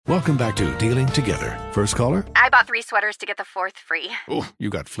Welcome back to Dealing Together. First caller? I bought 3 sweaters to get the 4th free. Oh, you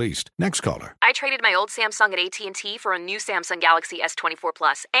got fleeced. Next caller? I traded my old Samsung at AT&T for a new Samsung Galaxy S24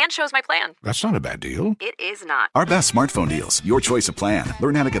 Plus and chose my plan. That's not a bad deal. It is not. Our best smartphone deals. Your choice of plan.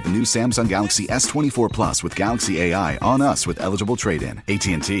 Learn how to get the new Samsung Galaxy S24 Plus with Galaxy AI on us with eligible trade-in.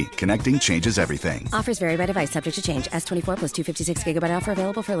 AT&T. Connecting changes everything. Offers vary by device. Subject to change. S24 plus 256 gigabyte offer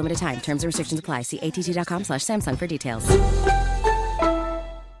available for a limited time. Terms and restrictions apply. See att.com/Samsung for details.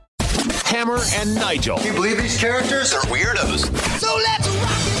 Hammer and Nigel. Can you believe these characters are weirdos? So let's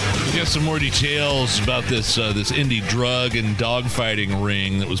rock it! We got some more details about this indie drug and dogfighting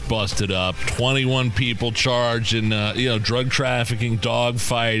ring that was busted up. 21 people charged in drug trafficking,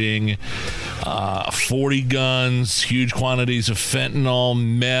 dogfighting, 40 guns, huge quantities of fentanyl,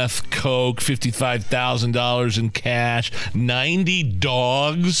 meth, coke, $55,000 in cash, 90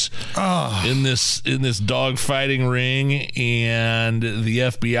 dogs in this dogfighting ring, and the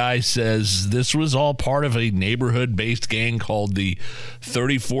FBI says this was all part of a neighborhood-based gang called the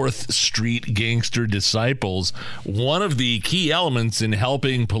 34th Street Gangster Disciples. One of the key elements in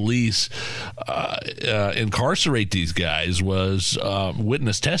helping police incarcerate these guys was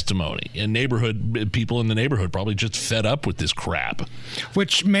witness testimony, and people in the neighborhood probably just fed up with this crap.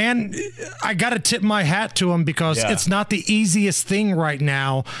 Which, man, I got to tip my hat to him because it's not the easiest thing right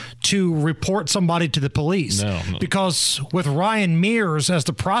now to report somebody to the police. No. Because with Ryan Mears as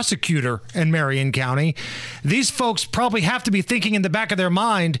the prosecutor in Marion County, these folks probably have to be thinking in the back of their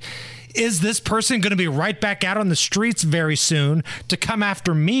mind, is this person going to be right back out on the streets very soon to come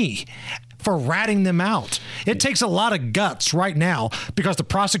after me for ratting them out? It takes a lot of guts right now because the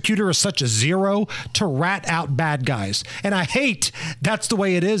prosecutor is such a zero to rat out bad guys. And I hate that's the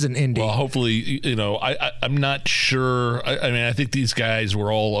way it is in Indy. Well, hopefully, I'm not sure. I think these guys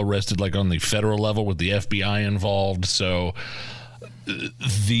were all arrested like on the federal level with the FBI involved. So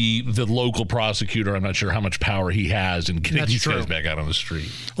the local prosecutor, I'm not sure how much power he has in getting these guys back out on the street.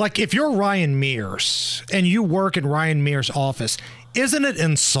 Like if you're Ryan Mears and you work in Ryan Mears' office, isn't it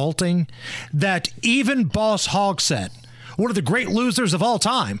insulting that even Boss Hogsett, one of the great losers of all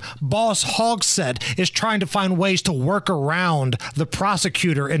time, Boss Hogsett is trying to find ways to work around the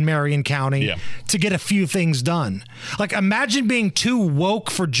prosecutor in Marion County to get a few things done. Like, imagine being too woke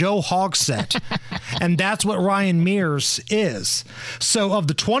for Joe Hogsett, and that's what Ryan Mears is. So of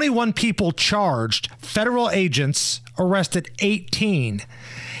the 21 people charged, federal agents arrested 18.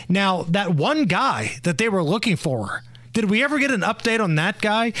 Now, that one guy that they were looking for, did we ever get an update on that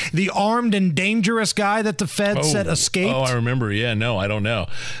guy? The armed and dangerous guy that the Fed said escaped? Oh, I remember. Yeah, no, I don't know.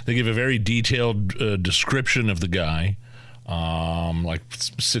 They give a very detailed description of the guy, like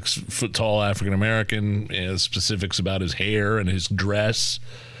 6 foot tall African-American, specifics about his hair and his dress.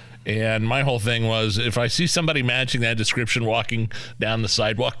 And my whole thing was, if I see somebody matching that description walking down the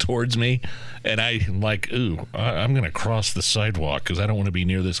sidewalk towards me, and I'm like, I'm going to cross the sidewalk because I don't want to be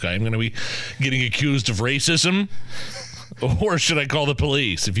near this guy. I'm going to be getting accused of racism. Or should I call the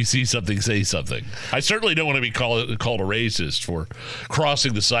police? If you see something, say something. I certainly don't want to be called a racist for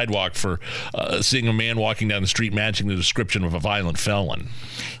crossing the sidewalk for seeing a man walking down the street matching the description of a violent felon.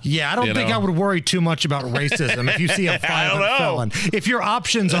 Yeah, I don't think I would worry too much about racism if you see a violent felon. If your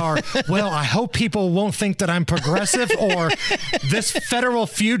options are, well, I hope people won't think that I'm progressive or this federal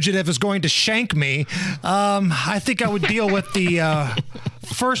fugitive is going to shank me, I think I would deal with the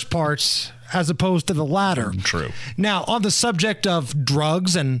first parts as opposed to the latter. True. Now, on the subject of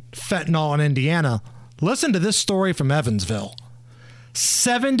drugs and fentanyl in Indiana, listen to this story from Evansville.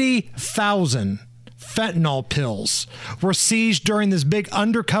 70,000 fentanyl pills were seized during this big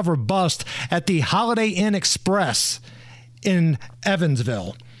undercover bust at the Holiday Inn Express in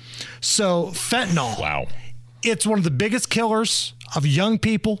Evansville. So, fentanyl. Wow. It's one of the biggest killers of young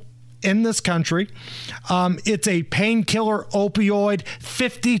people in this country. It's a painkiller opioid,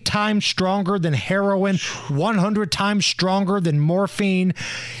 50 times stronger than heroin, 100 times stronger than morphine,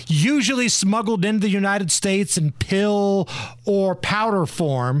 usually smuggled into the United States in pill or powder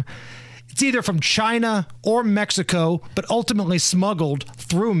form. It's either from China or Mexico, but ultimately smuggled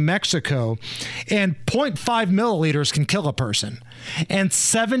through Mexico. And 0.5 milliliters can kill a person. And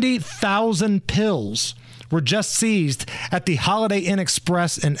 70,000 pills were just seized at the Holiday Inn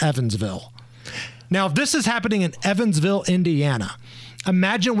Express in Evansville. Now, if this is happening in Evansville, Indiana,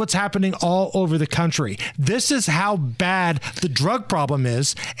 imagine what's happening all over the country. This is how bad the drug problem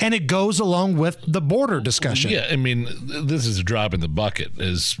is, and it goes along with the border discussion. Yeah, I mean, this is a drop in the bucket,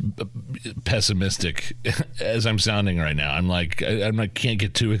 as pessimistic as I'm sounding right now. I can't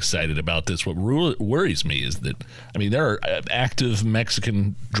get too excited about this. What worries me is that, there are active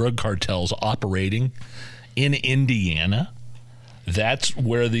Mexican drug cartels operating in Indiana. That's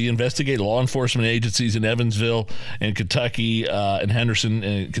where the law enforcement agencies in Evansville and Kentucky and Henderson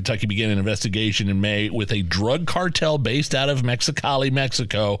and Kentucky began an investigation in May with a drug cartel based out of Mexicali,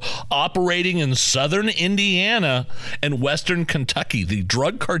 Mexico, operating in southern Indiana and western Kentucky. The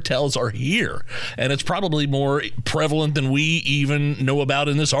drug cartels are here, and it's probably more prevalent than we even know about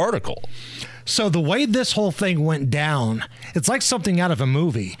in this article. So the way this whole thing went down, it's like something out of a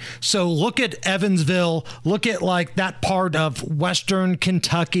movie. So look at Evansville, look at like that part of western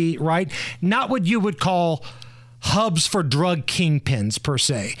Kentucky, right? Not what you would call hubs for drug kingpins per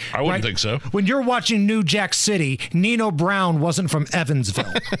se. I wouldn't think so. When you're watching New Jack City, Nino Brown wasn't from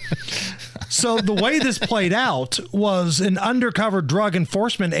Evansville. So the way this played out was an undercover drug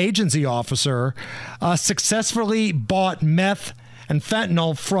enforcement agency officer successfully bought meth and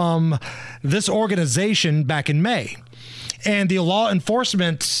fentanyl from this organization back in May. And the law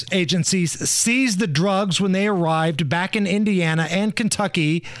enforcement agencies seized the drugs when they arrived back in Indiana and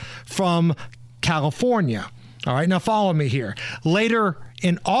Kentucky from California. All right, now follow me here. Later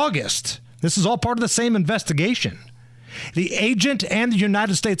in August, this is all part of the same investigation, the agent and the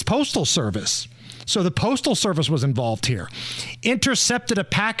United States Postal Service, so the Postal Service was involved here, intercepted a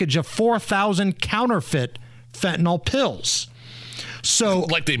package of 4,000 counterfeit fentanyl pills. So,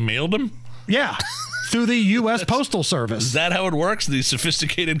 like they mailed them? Yeah, through the U.S. Postal Service. Is that how it works? These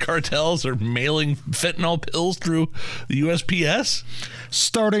sophisticated cartels are mailing fentanyl pills through the USPS?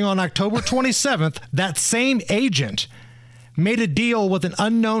 Starting on October 27th, that same agent made a deal with an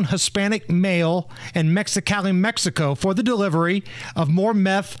unknown Hispanic male in Mexicali, Mexico for the delivery of more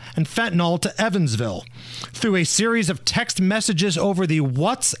meth and fentanyl to Evansville. Through a series of text messages over the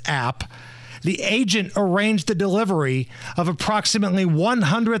WhatsApp, the agent arranged the delivery of approximately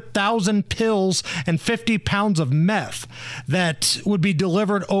 100,000 pills and 50 pounds of meth that would be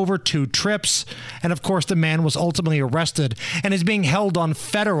delivered over 2 trips. And of course, the man was ultimately arrested and is being held on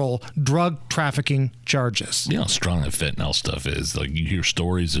federal drug trafficking charges. You know how strong that fentanyl stuff is. Like, you hear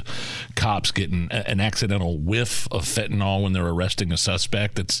stories of cops getting an accidental whiff of fentanyl when they're arresting a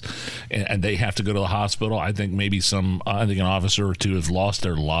suspect. And they have to go to the hospital. I think an officer or two have lost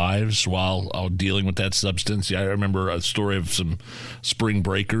their lives while dealing with that substance. Yeah, I remember a story of some spring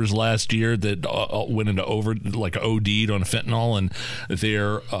breakers last year that went into OD'd on fentanyl, and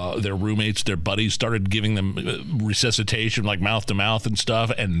their roommates, their buddies, started giving them resuscitation, like mouth to mouth and stuff,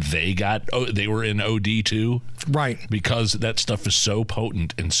 and they were in OD too, right? Because that stuff is so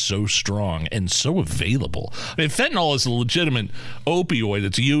potent and so strong and so available. I mean, fentanyl is a legitimate opioid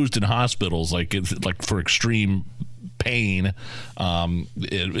that's used in hospitals, like for extreme pain,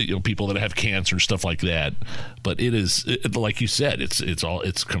 people that have cancer, stuff like that. But it is, like you said,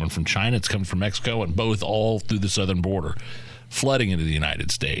 it's coming from China, it's coming from Mexico, and both all through the southern border, flooding into the United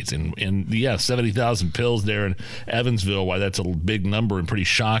States. And 70,000 pills there in Evansville. Why that's a big number and pretty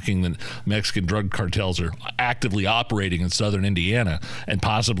shocking that Mexican drug cartels are actively operating in southern Indiana and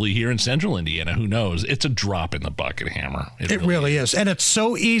possibly here in central Indiana. Who knows? It's a drop in the bucket, Hammer. It really is. And it's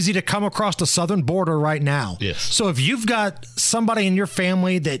so easy to come across the southern border right now. Yes. So if you've got somebody in your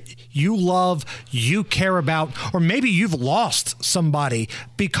family that you love, you care about, or maybe you've lost somebody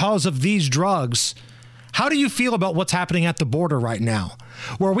because of these drugs, how do you feel about what's happening at the border right now,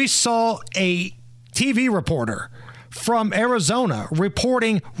 where we saw a TV reporter from Arizona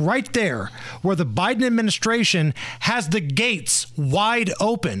reporting right there where the Biden administration has the gates wide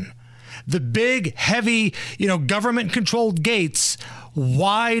open, the big, heavy, government-controlled gates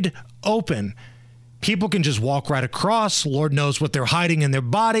wide open. People can just walk right across. Lord knows what they're hiding in their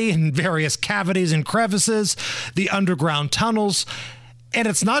body in various cavities and crevices, the underground tunnels. And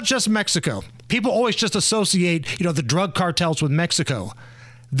it's not just Mexico. People always just associate, the drug cartels with Mexico.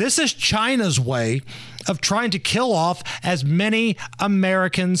 This is China's way of trying to kill off as many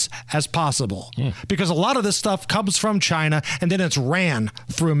Americans as possible. Because a lot of this stuff comes from China and then it's ran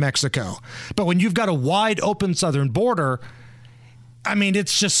through Mexico. But when you've got a wide open southern border, I mean,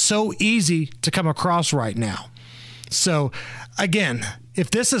 it's just so easy to come across right now. So again,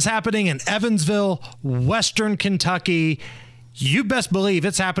 if this is happening in Evansville, western Kentucky, you best believe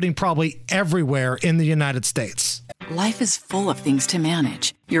it's happening probably everywhere in the United States. Life is full of things to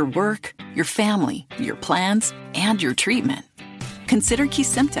manage. Your work, your family, your plans, and your treatment. Consider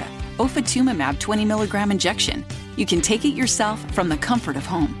Kesimpta, ofatumumab 20 milligram injection. You can take it yourself from the comfort of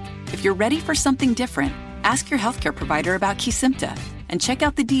home. If you're ready for something different, ask your healthcare provider about Kesimpta and check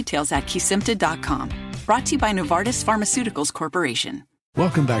out the details at kesimpta.com. Brought to you by Novartis Pharmaceuticals Corporation.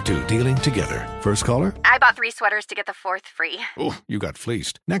 Welcome back to Dealing Together. First caller? I bought 3 sweaters to get the 4th free. Oh, you got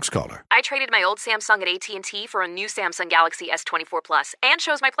fleeced. Next caller. I traded my old Samsung at AT&T for a new Samsung Galaxy S24 Plus and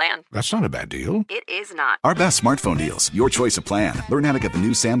shows my plan. That's not a bad deal. It is not. Our best smartphone deals. Your choice of plan. Learn how to get the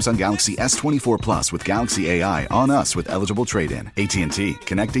new Samsung Galaxy S24 Plus with Galaxy AI on us with eligible trade-in. AT&T.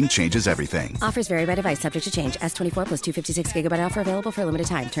 Connecting changes everything. Offers vary by device, subject to change. S24 plus 256 gigabyte offer available for a limited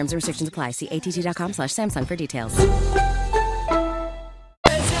time. Terms and restrictions apply. See att.com/Samsung for details.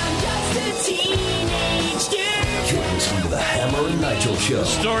 Listen to the Hammer and Nigel show. The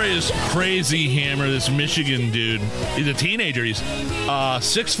story is crazy, Hammer. This Michigan dude, he's a teenager. He's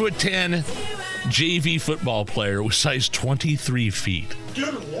 6'10", JV football player with size 23 feet.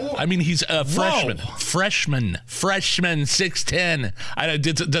 I mean, he's a freshman. Whoa. Freshman, 6'10".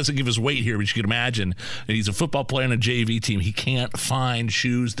 It doesn't give his weight here, but you can imagine. And he's a football player on a JV team. He can't find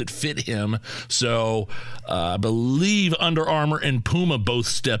shoes that fit him. So I believe Under Armour and Puma both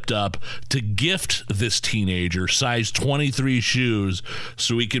stepped up to gift this teenager size 23 shoes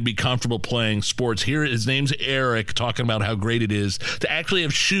so he could be comfortable playing sports. Here, his name's Eric, talking about how great it is to actually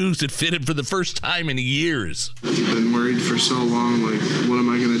have shoes that fit him for the first time in years. I've been worried for so long, like, what am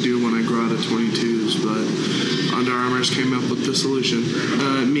I going to do when I grow out of 22s? But Under Armour's came up with the solution.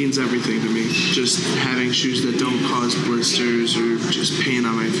 It means everything to me. Just having shoes that don't cause blisters or just pain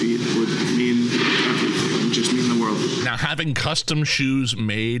on my feet would mean everything. It would just mean the world. Now, having custom shoes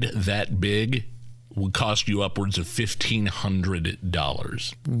made that big would cost you upwards of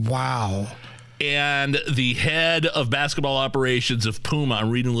 $1,500. Wow. And the head of basketball operations of Puma, I'm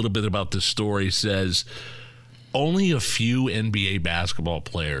reading a little bit about this story, says only a few NBA basketball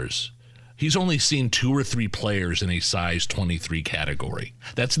players. He's only seen 2 or 3 players in a size 23 category.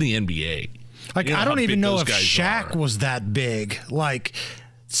 That's in the NBA. Like, You know I how don't even big know those if guys Shaq are. was that big. Like,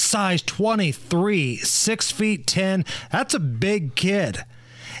 size 23, 6'10". That's a big kid.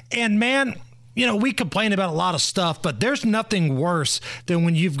 And, man, you know, we complain about a lot of stuff, but there's nothing worse than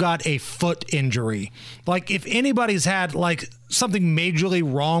when you've got a foot injury. Like, if anybody's had, like, something majorly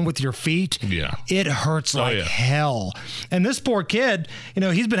wrong with your feet, it hurts like hell. And this poor kid, you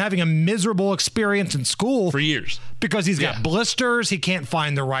know, he's been having a miserable experience in school for years because he's got blisters. He can't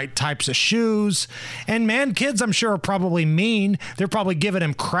find the right types of shoes. And, man, kids, I'm sure, are probably mean. They're probably giving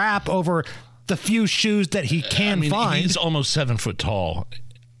him crap over the few shoes that he can find. He's almost 7 foot tall.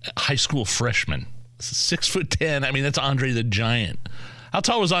 High school freshman, 6'10". I mean, that's Andre the Giant. How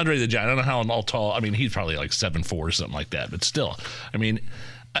tall was Andre the Giant? I don't know how tall. I mean, he's probably like 7'4" or something like that. But still, I mean,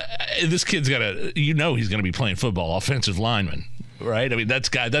 this kid's got he's going to be playing football, offensive lineman, right? I mean, that's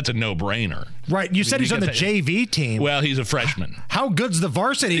a no-brainer. Right. You said he's on the JV team. Well, he's a freshman. How good's the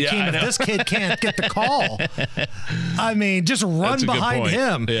varsity team if this kid can't get the call? I mean, just run behind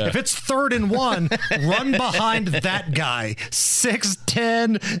him. Yeah. If it's 3rd and 1, run behind that guy.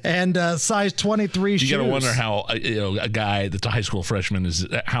 6'10" and size 23 shoes. You got to wonder how a guy that's a high school freshman is,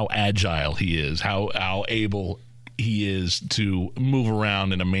 how agile he is, how able he is to move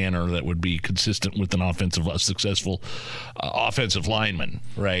around in a manner that would be consistent with a successful offensive lineman,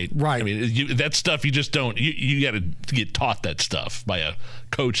 right? Right. I mean, that stuff you just don't. You got to get taught that stuff by a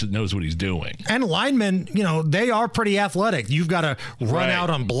coach that knows what he's doing. And linemen, you know, they are pretty athletic. You've got to run out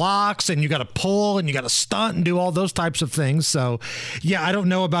on blocks, and you got to pull, and you got to stunt and do all those types of things. So, yeah, I don't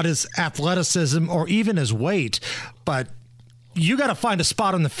know about his athleticism or even his weight, but you got to find a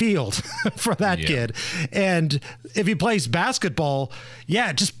spot on the field for that kid. And if he plays basketball,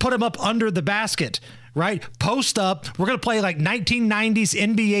 just put him up under the basket, right? Post up. We're going to play like 1990s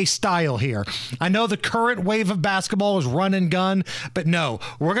NBA style here. I know the current wave of basketball is run and gun, but no,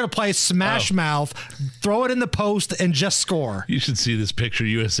 we're going to play smash mouth, throw it in the post, and just score. You should see this picture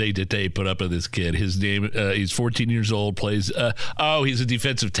USA Today put up of this kid. His name, he's 14 years old, plays, he's a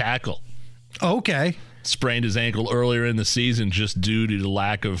defensive tackle. Okay. Sprained his ankle earlier in the season just due to the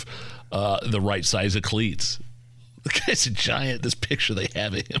lack of the right size of cleats. The guy's a giant. This picture they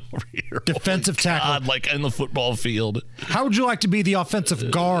have of him over here. Defensive tackle. Like in the football field. How would you like to be the offensive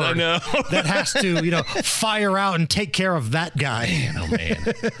guard I know. that has to, fire out and take care of that guy? Man, oh,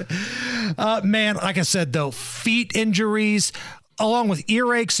 man. Man, like I said, though, feet injuries, along with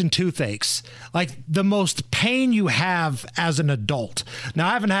earaches and toothaches, like the most pain you have as an adult. Now,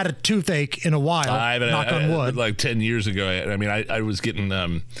 I haven't had a toothache in a while, knock on wood. Like 10 years ago, I was getting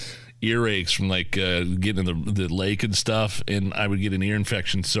earaches from getting in the lake and stuff, and I would get an ear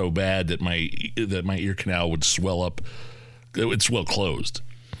infection so bad that my ear canal would swell up. It would swell closed.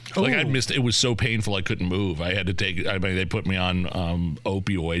 Like I missed. It was so painful I couldn't move. I had to take. I mean, they put me on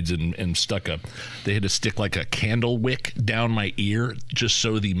opioids and stuck a. They had to stick like a candle wick down my ear just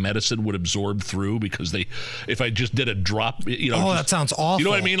so the medicine would absorb through. Because if I just did a drop, that sounds awful. You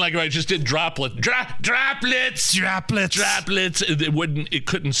know what I mean? Like if I just did droplets, it wouldn't. It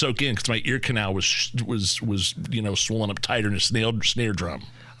couldn't soak in because my ear canal was swollen up tighter than a snare drum.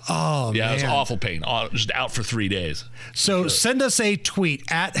 Oh, yeah, man. It was awful pain. Just out for 3 days. So send us a tweet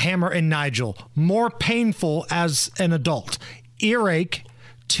at Hammer and Nigel. More painful as an adult, earache,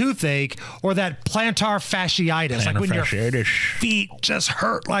 toothache, or that plantar fasciitis, like when your feet just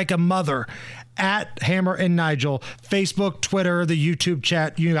hurt like a mother. At Hammer and Nigel, Facebook, Twitter, the YouTube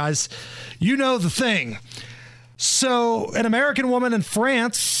chat. You guys, you know the thing. So, an American woman in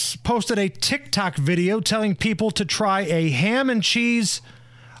France posted a TikTok video telling people to try a ham and cheese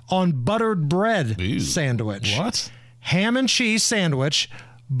on buttered bread sandwich. What? Ham and cheese sandwich,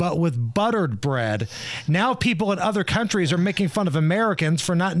 but with buttered bread. Now people in other countries are making fun of Americans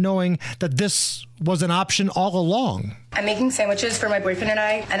for not knowing that this was an option all along. I'm making sandwiches for my boyfriend and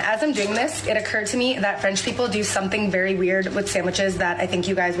I, and as I'm doing this, it occurred to me that French people do something very weird with sandwiches that I think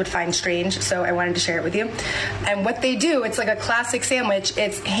you guys would find strange, so I wanted to share it with you. And what they do, it's like a classic sandwich.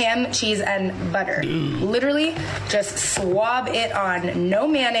 It's ham, cheese, and butter. Literally, just swab it on. No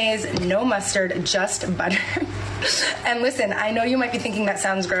mayonnaise, no mustard, just butter. And listen, I know you might be thinking that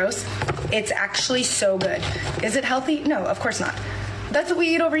sounds gross. It's actually so good. Is it healthy? No, of course not. That's what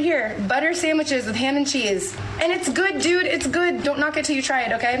we eat over here. Butter sandwiches with ham and cheese. And it's good, dude. It's good. Don't knock it till you try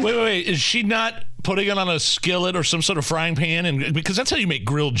it, okay? Wait. Is she not putting it on a skillet or some sort of frying pan? And because that's how you make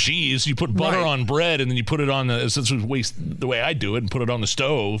grilled cheese. You put butter on bread and then you put it on the way I do it, and put it on the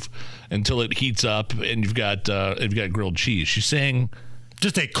stove until it heats up, and you've got grilled cheese. She's saying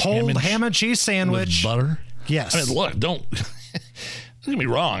just a cold ham and cheese sandwich with butter. Yes. I mean, look, don't get me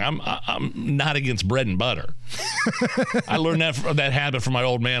wrong. I'm not against bread and butter. I learned that habit from my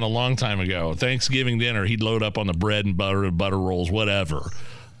old man a long time ago. Thanksgiving dinner, he'd load up on the bread and butter rolls, whatever.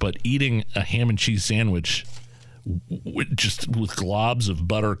 But eating a ham and cheese sandwich just with globs of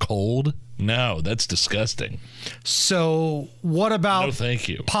butter cold, no, that's disgusting. So what about no, thank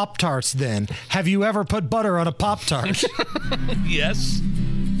you. Pop-Tarts then? Have you ever put butter on a Pop-Tart? Yes.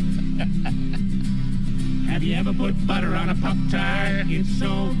 Have you ever put butter on a Pop-Tart? It's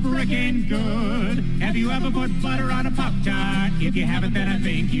so frickin' good. Have you ever put butter on a Pop-Tart? If you haven't, then I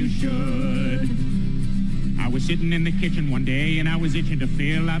think you should. I was sitting in the kitchen one day and I was itching to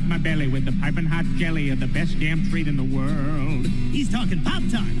fill up my belly with the piping hot jelly of the best damn treat in the world. He's talking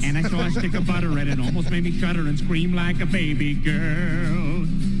Pop-Tarts. And I saw a stick of butter and it almost made me shudder and scream like a baby girl.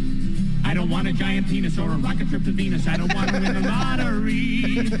 I don't want a giant penis or a rocket trip to Venus. I don't want to win the lottery.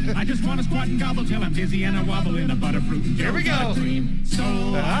 I just want to squat and gobble till I'm dizzy and I wobble in the butterfruit and Here we go. Cream. So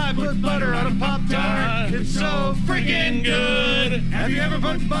I put butter on a Pop-Tart. It's so freaking good. Have you ever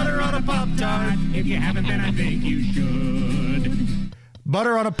put butter on a Pop-Tart? If you haven't, then I think you should.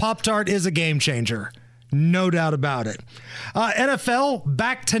 Butter on a Pop-Tart is a game changer. No doubt about it. NFL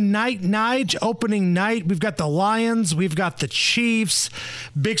back tonight, Nige, opening night. We've got the Lions. We've got the Chiefs.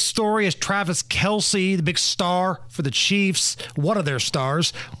 Big story is Travis Kelce, the big star for the Chiefs. One of their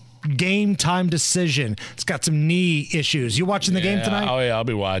stars. Game time decision. It's got some knee issues. You watching the game tonight? Oh, yeah, I'll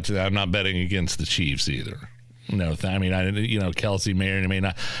be watching. I'm not betting against the Chiefs either. No, I mean, Kelce may or may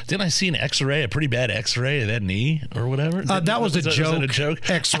not. Didn't I see an X-ray, a pretty bad X-ray of that knee or whatever? That was a joke. Was it a joke?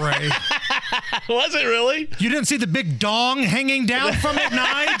 X-ray. Was it really? You didn't see the big dong hanging down from it,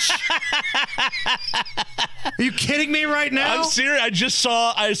 Nige? Are you kidding me right now? I'm serious.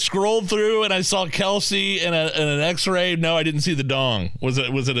 I scrolled through and I saw Kelce and an X-ray. No, I didn't see the dong. Was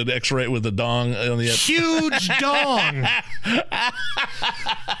it an X-ray with the dong on the huge dong?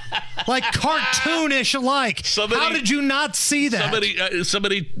 Like cartoonish like. How did you not see that?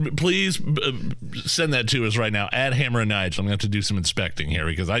 Somebody, please send that to us right now at Hammer and Nigel. I'm going to have to do some inspecting here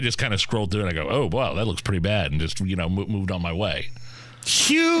because I just kind of scrolled through and I go, oh, wow, that looks pretty bad, and just, moved on my way.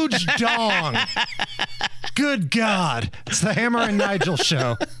 Huge dong. Good God. It's the Hammer and Nigel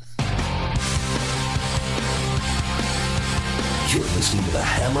show. You're listening to the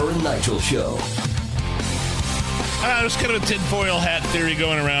Hammer and Nigel show. There's kind of a tinfoil hat theory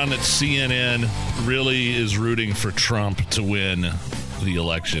going around that CNN really is rooting for Trump to win the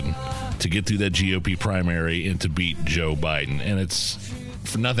election, to get through that GOP primary and to beat Joe Biden. And it's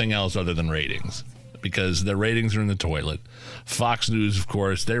for nothing else other than ratings, because their ratings are in the toilet. Fox News, of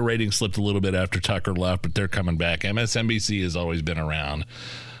course, their ratings slipped a little bit after Tucker left, but they're coming back. MSNBC has always been around.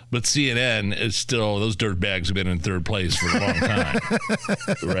 But CNN is still, those dirtbags have been in third place for a long time.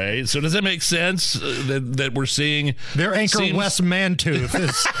 Right? So does that make sense that we're seeing? Their anchor, Wes Mantooth,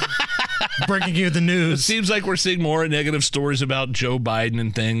 is bringing you the news. It seems like we're seeing more negative stories about Joe Biden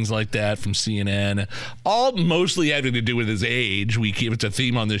and things like that from CNN, all mostly having to do with his age. It's a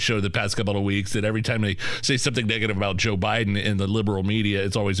theme on this show the past couple of weeks that every time they say something negative about Joe Biden in the liberal media,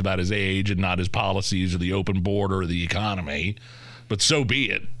 it's always about his age and not his policies or the open border or the economy. But so be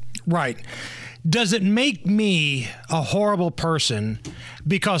it. Right. Does it make me a horrible person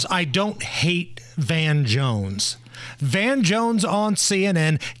because I don't hate Van Jones? Van Jones on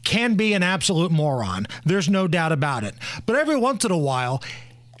CNN can be an absolute moron. There's no doubt about it. But every once in a while,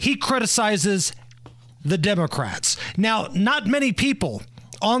 he criticizes the Democrats. Now, not many people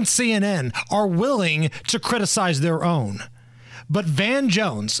on CNN are willing to criticize their own. But Van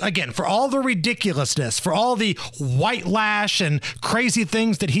Jones, again, for all the ridiculousness, for all the white lash and crazy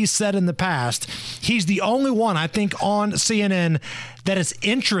things that he's said in the past, he's the only one, I think, on CNN that is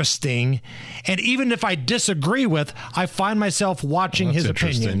interesting. And even if I disagree with, I find myself watching his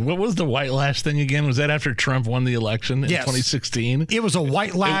opinion. What was the white lash thing again? Was that after Trump won the election in 2016? It was a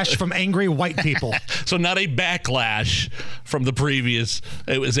white lash from angry white people. So not a backlash from the previous.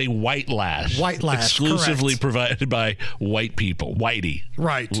 It was a white lash. White lash, exclusively correct. Provided by white people. Whitey.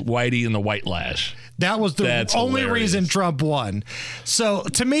 Right. Whitey and the white lash. That was the only reason Trump won. So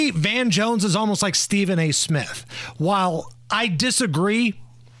to me, Van Jones is almost like Stephen A. Smith. While I disagree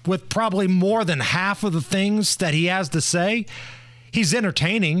with probably more than half of the things that he has to say, he's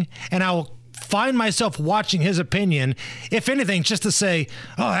entertaining, and I'll find myself watching his opinion, if anything, just to say,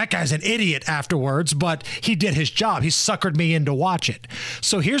 oh, that guy's an idiot afterwards, but he did his job. He suckered me in to watch it.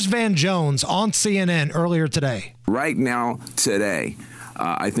 So here's Van Jones on CNN earlier today. Right now, today,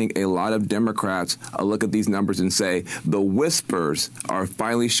 I think a lot of Democrats look at these numbers and say the whispers are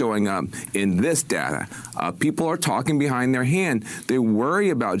finally showing up in this data. People are talking behind their hand. They worry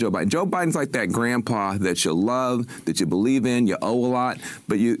about Joe Biden. Joe Biden's like that grandpa that you love, that you believe in, you owe a lot,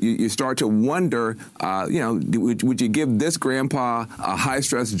 but you start to wonder, would you give this grandpa a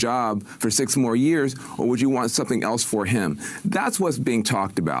high-stress job for 6 more years, or would you want something else for him? That's what's being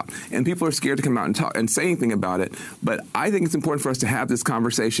talked about. And people are scared to come out and talk and say anything about it. But I think it's important for us to have this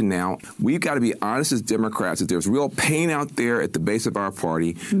conversation now. We've got to be honest as Democrats that there's real pain out there at the base of our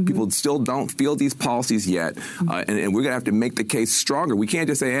party. Mm-hmm. People still don't feel these policies yet, and we're going to have to make the case stronger. We can't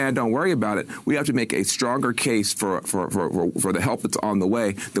just say, don't worry about it. We have to make a stronger case for the help that's on the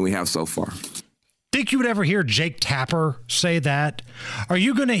way than we have so far. Think you would ever hear Jake Tapper say that? Are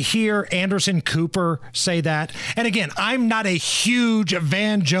you going to hear Anderson Cooper say that? And again, I'm not a huge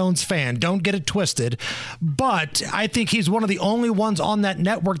Van Jones fan. Don't get it twisted. But I think he's one of the only ones on that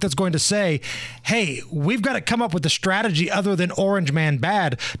network that's going to say, hey, we've got to come up with a strategy other than Orange Man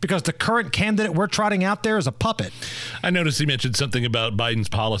bad, because the current candidate we're trotting out there is a puppet. I noticed he mentioned something about Biden's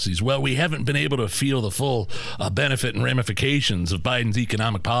policies. Well, we haven't been able to feel the full benefit and ramifications of Biden's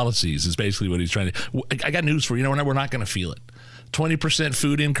economic policies is basically what he's trying to. I got news for you. We're not going to feel it. 20%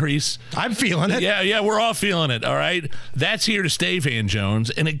 food increase. I'm feeling it. Yeah, we're all feeling it, all right? That's here to stay, Van Jones.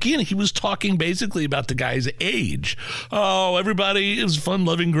 And again, he was talking basically about the guy's age. Oh, everybody is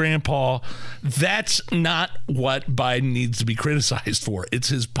fun-loving grandpa. That's not what Biden needs to be criticized for. It's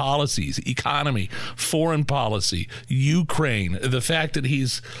his policies, economy, foreign policy, Ukraine, the fact that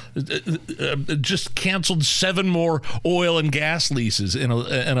he's just canceled 7 more oil and gas leases in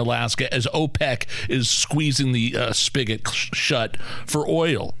Alaska as OPEC is squeezing the spigot shut for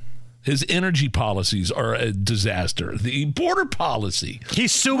oil. His energy policies are a disaster. The border policy.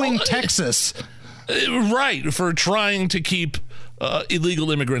 He's suing Texas. Right, for trying to keep illegal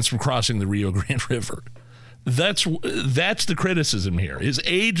immigrants from crossing the Rio Grande River. That's the criticism here. His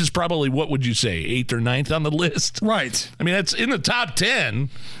age is probably, what would you say, 8th or 9th on the list? Right. I mean, that's in the top 10.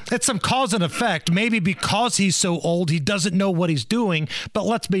 It's some cause and effect. Maybe because he's so old, he doesn't know what he's doing. But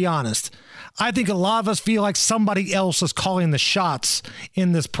let's be honest. I think a lot of us feel like somebody else is calling the shots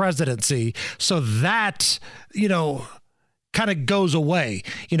in this presidency. So that, kind of goes away.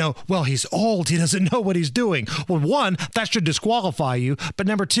 Well, he's old. He doesn't know what he's doing. Well, 1, that should disqualify you. But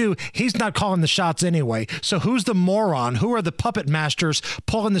number 2, he's not calling the shots anyway. So who's the moron? Who are the puppet masters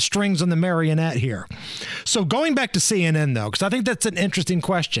pulling the strings on the marionette here? So going back to CNN, though, because I think that's an interesting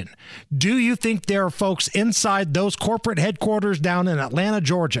question. Do you think there are folks inside those corporate headquarters down in Atlanta,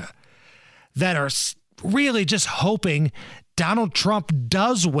 Georgia, that are really just hoping Donald Trump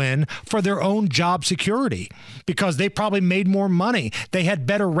does win for their own job security because they probably made more money. They had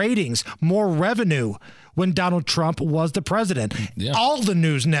better ratings, more revenue, when Donald Trump was the president. Yeah. All the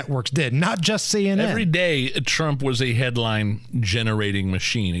news networks did, not just CNN. Every day, Trump was a headline-generating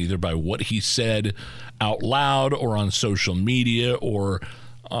machine, either by what he said out loud or on social media or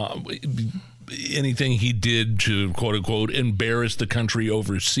anything he did to, quote-unquote, embarrass the country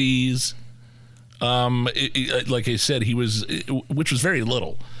overseas. Like I said, which was very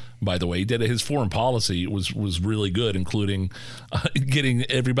little. By the way, he did his foreign policy was really good, including getting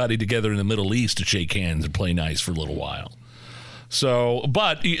everybody together in the Middle East to shake hands and play nice for a little while. So,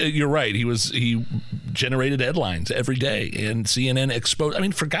 but you're right. He generated headlines every day, and CNN exposed. I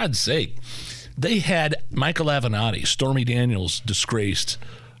mean, for God's sake, they had Michael Avenatti, Stormy Daniels' disgraced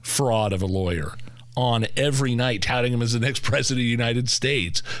fraud of a lawyer, on every night, touting him as the next president of the United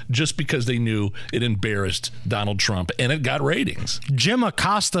States, just because they knew it embarrassed Donald Trump, and it got ratings. Jim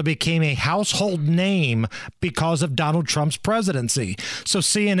Acosta became a household name because of Donald Trump's presidency. So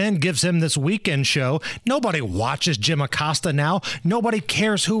CNN gives him this weekend show. Nobody watches Jim Acosta now. Nobody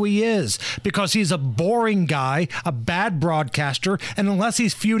cares who he is because he's a boring guy, a bad broadcaster, and unless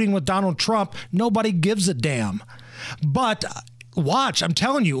he's feuding with Donald Trump, nobody gives a damn. But watch, I'm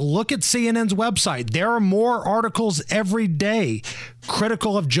telling you, look at CNN's website. There are more articles every day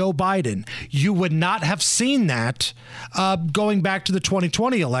critical of Joe Biden. You would not have seen that going back to the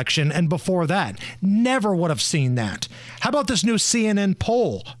 2020 election and before that. Never would have seen that. How about this new CNN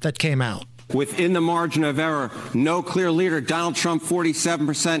poll that came out? Within the margin of error, no clear leader. Donald Trump,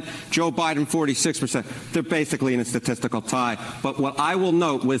 47%. Joe Biden, 46%. They're basically in a statistical tie. But what I will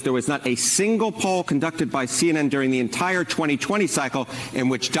note was there was not a single poll conducted by CNN during the entire 2020 cycle in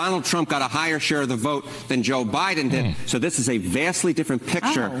which Donald Trump got a higher share of the vote than Joe Biden did. So this is a vastly different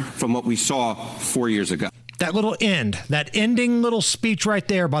picture from what we saw 4 years ago. That little that ending little speech right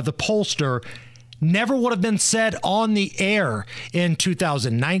there by the pollster never would have been said on the air in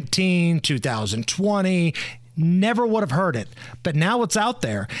 2019, 2020. Never would have heard it. But now it's out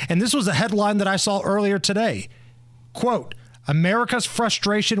there. And this was a headline that I saw earlier today. Quote, America's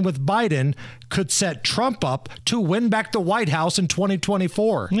frustration with Biden could set Trump up to win back the White House in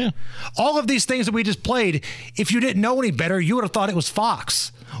 2024. Yeah. All of these things that we just played, if you didn't know any better, you would have thought it was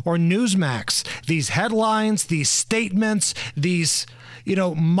Fox or Newsmax. These headlines, these statements, these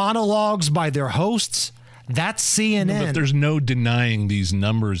monologues by their hosts, that's CNN. But there's no denying these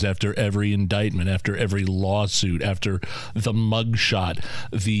numbers after every indictment, after every lawsuit, after the mugshot,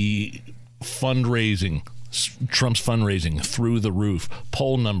 the fundraising, Trump's fundraising through the roof,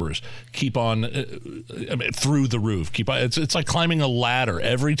 poll numbers keep on through the roof. It's like climbing a ladder.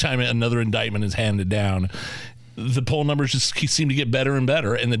 Every time another indictment is handed down, the poll numbers just seem to get better and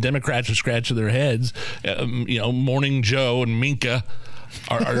better, and the Democrats are scratching their heads. Morning Joe and Minka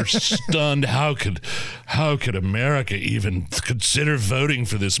are stunned. How could America even consider voting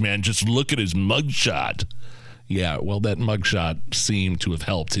for this man? Just look at his mugshot. Yeah, well, that mugshot seemed to have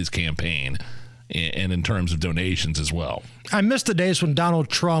helped his campaign, and in terms of donations as well. I miss the days when Donald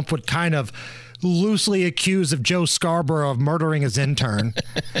Trump would kind of loosely accuse of Joe Scarborough of murdering his intern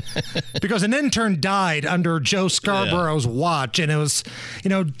because an intern died under Joe Scarborough's watch. And it was,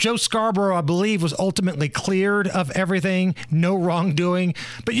 Joe Scarborough, I believe, was ultimately cleared of everything, no wrongdoing.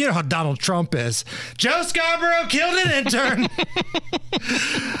 But you know how Donald Trump is. Joe Scarborough killed an intern.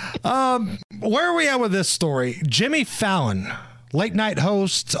 Where are we at with this story? Jimmy Fallon, late night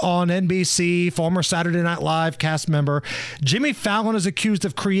host on NBC, former Saturday Night Live cast member. Jimmy Fallon is accused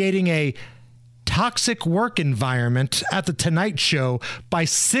of creating a toxic work environment at The Tonight Show by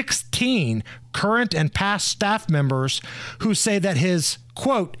 16 current and past staff members who say that his,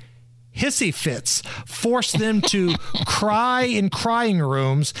 quote, hissy fits forced them to cry in crying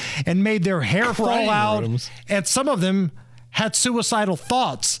rooms and made their hair fall out. And some of them had suicidal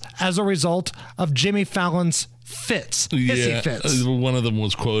thoughts as a result of Jimmy Fallon's fits. Hissy fits. One of them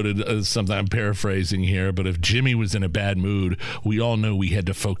was quoted as something, I'm paraphrasing here, but if Jimmy was in a bad mood, we all know we had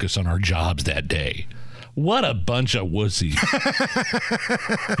to focus on our jobs that day. What a bunch of wussies.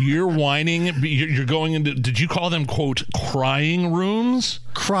 You're whining. You're going into, did you call them, quote, crying rooms?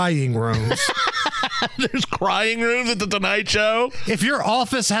 Crying rooms. There's crying rooms at the Tonight Show? If your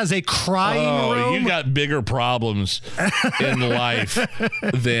office has a crying room. You got bigger problems in life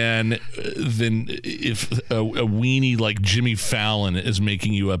than if a weenie like Jimmy Fallon is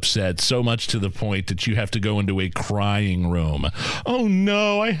making you upset so much to the point that you have to go into a crying room. Oh,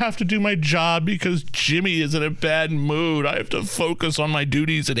 no, I have to do my job because Jimmy is in a bad mood. I have to focus on my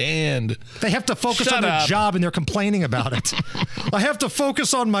duties at hand. They have to focus on their job and they're complaining about it. I have to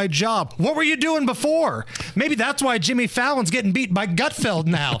focus on my job. What were you doing before? Maybe that's why Jimmy Fallon's getting beat by Gutfeld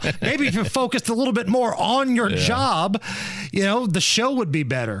now. Maybe if you focused a little bit more on your job, the show would be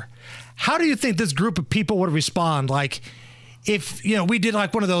better. How do you think this group of people would respond? Like, if, we did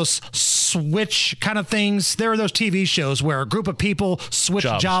like one of those switch kind of things. There are those TV shows where a group of people switch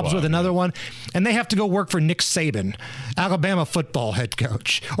jobs with another one, and they have to go work for Nick Saban, Alabama football head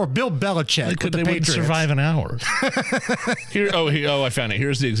coach, or Bill Belichick with the Patriots. Wouldn't survive an hour. I found it.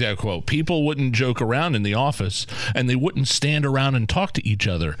 Here's the exact quote. People wouldn't joke around in the office, and they wouldn't stand around and talk to each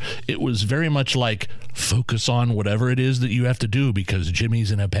other. It was very much like, focus on whatever it is that you have to do because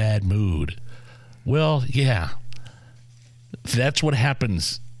Jimmy's in a bad mood. Well, yeah. That's what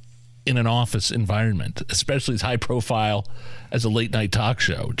happens in an office environment, especially as high profile as a late night talk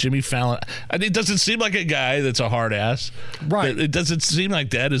show. Jimmy Fallon, it doesn't seem like a guy that's a hard ass. Right. It doesn't seem like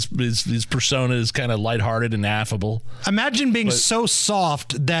that. His persona is kind of lighthearted and affable. Imagine being so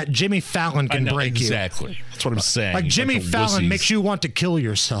soft that Jimmy Fallon can break you. Exactly. That's what I'm saying. Like Jimmy Fallon makes you want to kill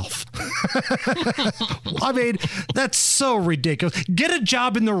yourself. I mean, that's so ridiculous. Get a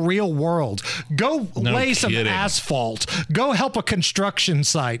job in the real world. Go lay some asphalt. Go help a construction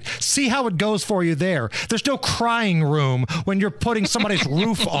site. See how it goes for you there. There's no crying room when you're putting somebody's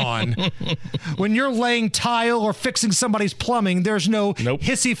roof on. When you're laying tile or fixing somebody's plumbing, there's no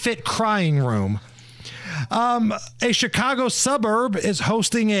hissy fit crying room. A Chicago suburb is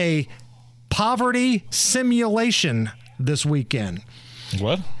hosting a poverty simulation this weekend.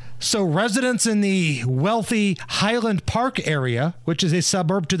 What? So residents in the wealthy Highland Park area, which is a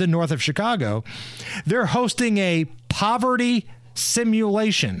suburb to the north of Chicago, they're hosting a poverty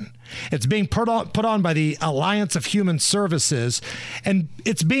simulation. It's being put on by the Alliance of Human Services, and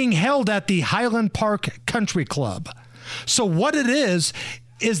it's being held at the Highland Park Country Club. So what it is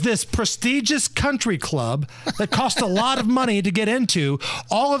this prestigious country club that costs a lot of money to get into.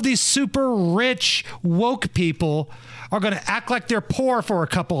 All of these super rich, woke people are going to act like they're poor for a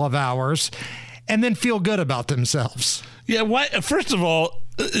couple of hours and then feel good about themselves. Yeah, why? First of all,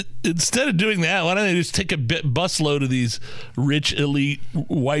 instead of doing that, why don't they just take a busload of these rich, elite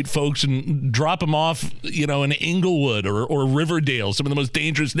white folks and drop them off, in Inglewood or Riverdale, some of the most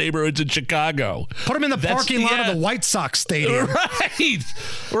dangerous neighborhoods in Chicago. Put them in the parking lot of the White Sox stadium.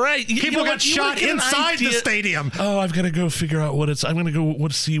 Right. People got shot inside the stadium. Oh, I've got to go figure out I'm going to go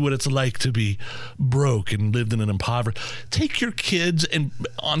see what it's like to be broke and lived in an impoverished. Take your kids and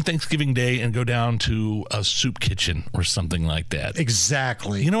on Thanksgiving Day and go down to a soup kitchen or something like that.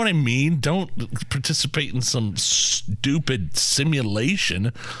 Exactly. You know what I mean? Don't participate in some stupid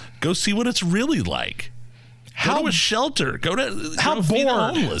simulation. Go see what it's really like. Go to a shelter. How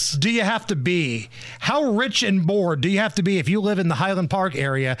bored do you have to be? How rich and bored do you have to be if you live in the Highland Park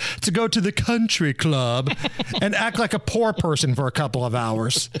area to go to the country club and act like a poor person for a couple of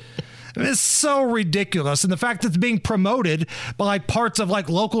hours? It's so ridiculous. And the fact that it's being promoted by parts of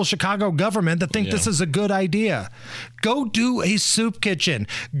local Chicago government that think this is a good idea. Go do a soup kitchen.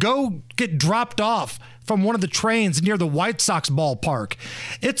 Go get dropped off from one of the trains near the White Sox ballpark.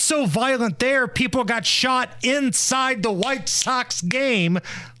 It's so violent there, people got shot inside the White Sox game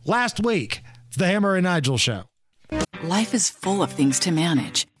last week. It's the Hammer and Nigel Show. Life is full of things to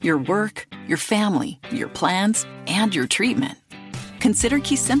manage. Your work, your family, your plans, and your treatment. Consider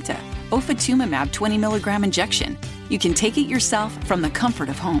Kesimpta, ofatumumab 20 milligram injection. You can take it yourself from the comfort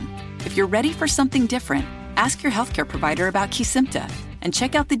of home. If you're ready for something different, ask your healthcare provider about Kesimpta and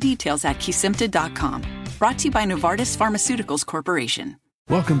check out the details at kesimpta.com. Brought to you by Novartis Pharmaceuticals Corporation.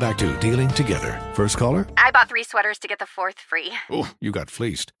 Welcome back to Dealing Together. First caller? I bought 3 sweaters to get the 4th free. Oh, you got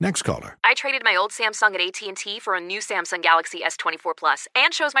fleeced. Next caller. I traded my old Samsung at AT&T for a new Samsung Galaxy S24 Plus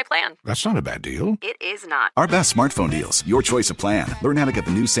and shows my plan. That's not a bad deal. It is not. Our best smartphone deals. Your choice of plan. Learn how to get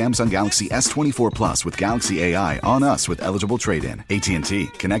the new Samsung Galaxy S24 Plus with Galaxy AI on us with eligible trade-in. AT&T.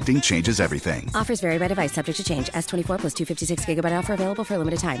 Connecting changes everything. Offers vary by device. Subject to change. S24 plus 256 gigabyte offer available for a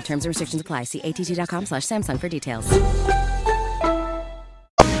limited time. Terms and restrictions apply. See att.com/Samsung for details.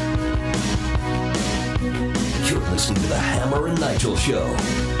 You're listening to the Hammer and Nigel Show.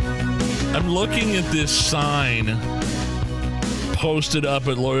 I'm looking at this sign posted up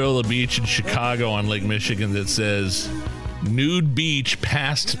at Loyola Beach in Chicago on Lake Michigan that says nude beach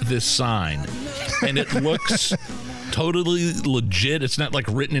past this sign. And it looks totally legit. It's not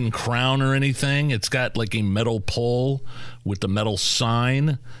written in crown or anything. It's got a metal pole with the metal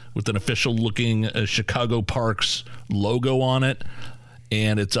sign with an official looking Chicago Parks logo on it.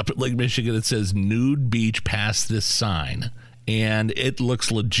 And it's up at Lake Michigan. It says nude beach past this sign. And it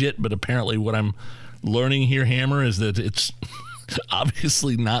looks legit, but apparently what I'm learning here, Hammer, is that it's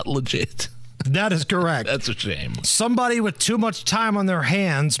obviously not legit. That is correct. That's a shame. Somebody with too much time on their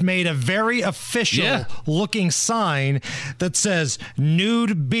hands made a very official looking sign that says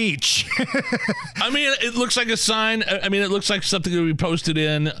nude beach. I mean, it looks like a sign. I mean, it looks like something that would be posted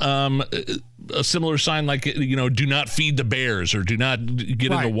in a similar sign like, do not feed the bears or do not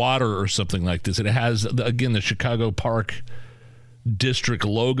get in the water or something like this. It has, again, the Chicago Park District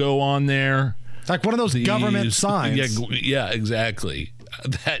logo on there. Like one of those government signs. Yeah, exactly.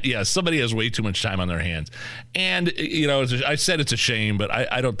 Somebody has way too much time on their hands. And, I said it's a shame, but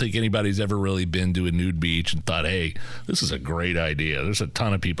I don't think anybody's ever really been to a nude beach and thought, hey, this is a great idea. There's a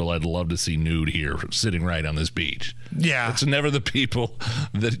ton of people I'd love to see nude here sitting right on this beach. Yeah. It's never the people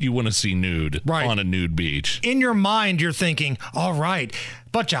that you want to see nude on a nude beach. In your mind, you're thinking, all right,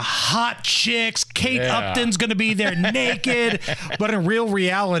 bunch of hot chicks. Kate Upton's going to be there naked. But in real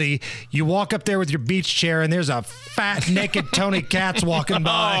reality, you walk up there with your beach chair and there's a fat, naked Tony Katz walking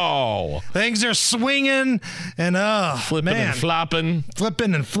by. Oh. Things are swinging and, flipping and flopping.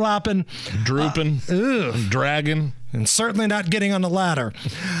 Flipping and flopping. Drooping. Dragging. And certainly not getting on the ladder.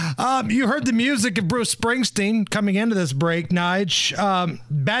 You heard the music of Bruce Springsteen coming into this break, Nige.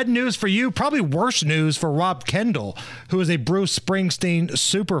 Bad news for you, probably worse news for Rob Kendall, who is a Bruce Springsteen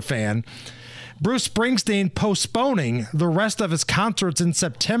super fan. Bruce Springsteen postponing the rest of his concerts in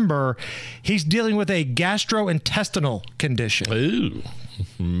September. He's dealing with a gastrointestinal condition. Ooh,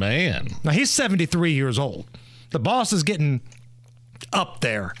 man. Now, he's 73 years old. The boss is getting up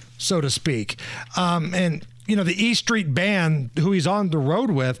there, so to speak. And the E Street Band, who he's on the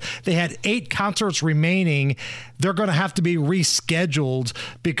road with, they had 8 concerts remaining. They're going to have to be rescheduled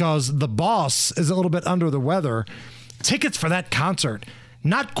because the boss is a little bit under the weather. Tickets for that concert,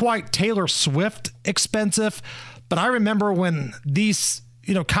 not quite Taylor Swift expensive, but I remember when these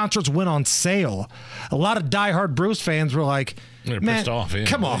concerts went on sale, a lot of diehard Bruce fans were like, they're man, pissed off. Yeah.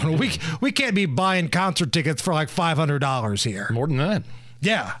 Come on, we can't be buying concert tickets for like $500 here. More than that.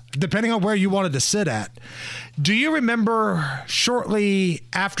 Yeah, depending on where you wanted to sit at. Do you remember shortly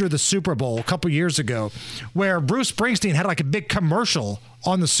after the Super Bowl a couple years ago where Bruce Springsteen had like a big commercial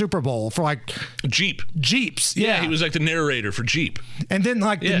on the Super Bowl for like Jeeps? Yeah, he was like the narrator for Jeep. And then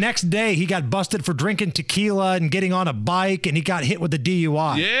the next day he got busted for drinking tequila and getting on a bike and he got hit with a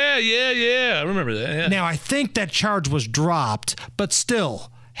DUI. Yeah. I remember that. Yeah. Now, I think that charge was dropped, but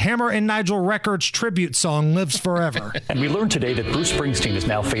still, Hammer and Nigel Records' tribute song lives forever. And we learned today that Bruce Springsteen is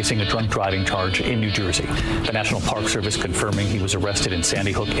now facing a drunk driving charge in New Jersey. The National Park Service confirming he was arrested in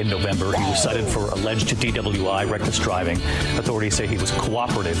Sandy Hook in November. He was cited for alleged DWI, reckless driving. Authorities say he was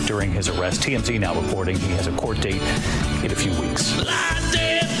cooperative during his arrest. TMZ now reporting he has a court date in a few weeks. I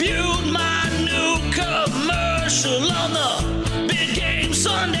debuted my new commercial on the big game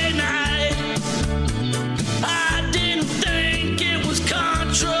Sunday night. I didn't think it was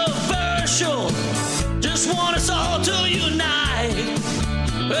controversial, just want us all to unite.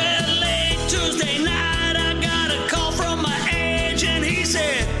 Well, late Tuesday night, I got a call from my agent. He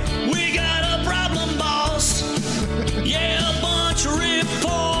said, we got a problem, boss. Yeah, a bunch of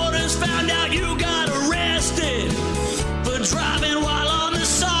reporters found out you got arrested for driving while on the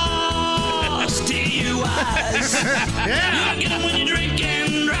sauce. DUIs. Yeah. You get them when you drink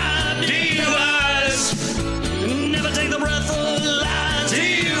and drive. DUIs. Never take the breath of lies.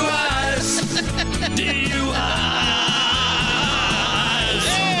 DUIs. DUIs.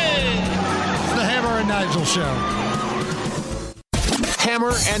 Hey. It's the Hammer and Nigel Show.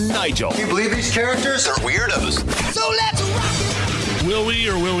 Hammer and Nigel. Can you believe these characters are weirdos? So let's rock it. Will we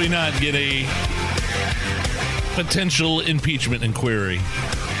or will we not get a potential impeachment inquiry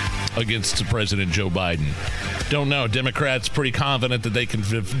against President Joe Biden? Don't know. Democrats pretty confident that they can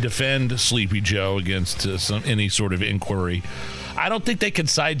defend Sleepy Joe against any sort of inquiry. I don't think they can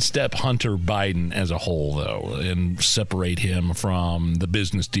sidestep Hunter Biden as a whole, though, and separate him from the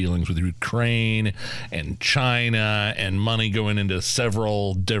business dealings with Ukraine and China and money going into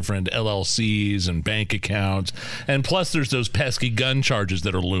several different LLCs and bank accounts. And plus, there's those pesky gun charges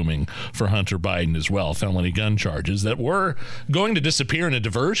that are looming for Hunter Biden as well, felony gun charges that were going to disappear in a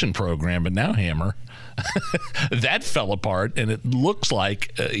diversion program, but now, Hammer, that fell apart, and it looks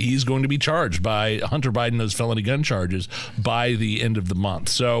like he's going to be charged by Hunter Biden, those felony gun charges, by the end of the month.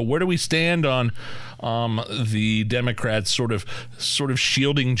 So where do we stand on the Democrats sort of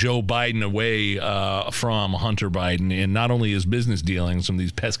shielding Joe Biden away from Hunter Biden in not only his business dealings, some of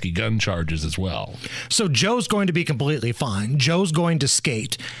these pesky gun charges as well? So Joe's going to be completely fine. Joe's going to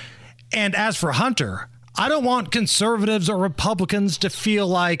skate. And as for Hunter, I don't want conservatives or Republicans to feel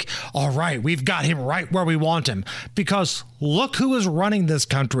like, all right, we've got him right where we want him. Because look who is running this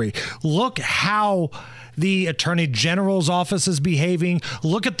country. Look how the Attorney General's office is behaving.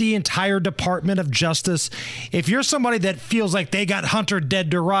 Look at the entire Department of Justice. If you're somebody that feels like they got Hunter dead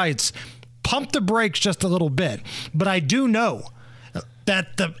to rights, pump the brakes just a little bit. But I do know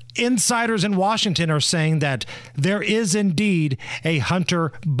that the insiders in Washington are saying that there is indeed a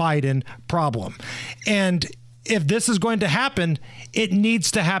Hunter Biden problem. And if this is going to happen, it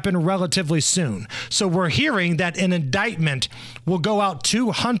needs to happen relatively soon. So we're hearing that an indictment will go out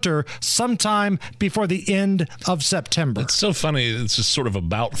to Hunter sometime before the end of September. It's so funny. It's just sort of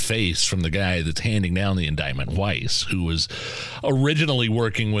about face from the guy that's handing down the indictment, Weiss, who was originally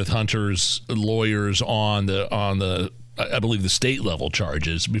working with Hunter's lawyers on the I believe the state level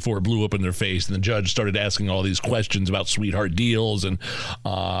charges before it blew up in their face, and the judge started asking all these questions about sweetheart deals and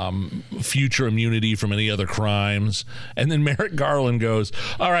future immunity from any other crimes. And then Merrick Garland goes,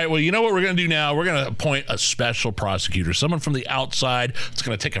 all right, well, you know what we're going to do now? We're going to appoint a special prosecutor, someone from the outside that's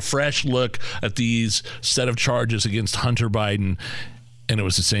going to take a fresh look at these set of charges against Hunter Biden. And it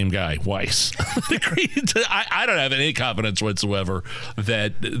was the same guy, Weiss. I don't have any confidence whatsoever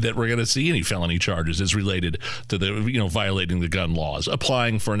that we're going to see any felony charges as related to the violating the gun laws,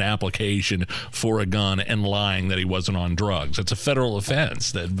 applying for an application for a gun and lying that he wasn't on drugs. It's a federal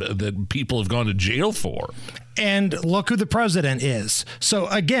offense that people have gone to jail for. And look who the president is. So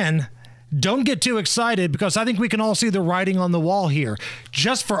again, don't get too excited, because I think we can all see the writing on the wall here.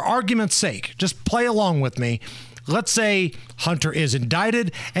 Just for argument's sake, just play along with me. Let's say Hunter is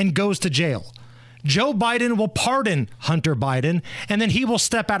indicted and goes to jail. Joe Biden will pardon Hunter Biden, and then he will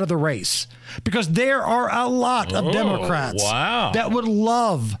step out of the race, because there are a lot of Democrats that would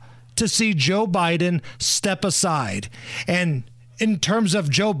love to see Joe Biden step aside. And in terms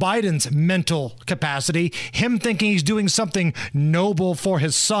of Joe Biden's mental capacity, him thinking he's doing something noble for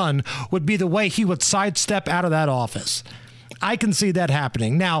his son would be the way he would sidestep out of that office. I can see that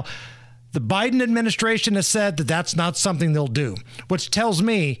happening. Now, the Biden administration has said that that's not something they'll do, which tells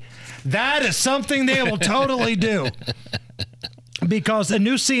me that is something they will totally do. Because a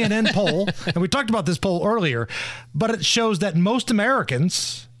new CNN poll, and we talked about this poll earlier, but it shows that most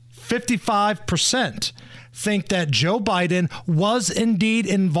Americans, 55%, think that Joe Biden was indeed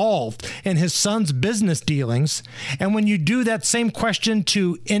involved in his son's business dealings. And when you do that same question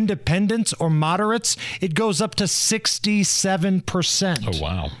to independents or moderates, it goes up to 67%. Oh,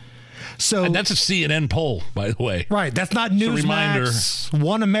 wow. So, and that's a CNN poll, by the way. Right. That's not Newsmax,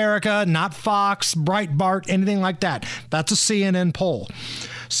 One America, not Fox, Breitbart, anything like that. That's a CNN poll.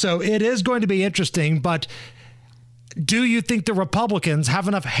 So it is going to be interesting, but do you think the Republicans have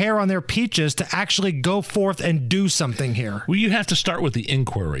enough hair on their peaches to actually go forth and do something here? Well, you have to start with the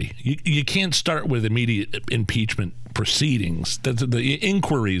inquiry. You can't start with immediate impeachment proceedings. The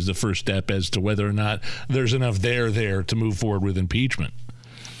inquiry is the first step as to whether or not there's enough there to move forward with impeachment.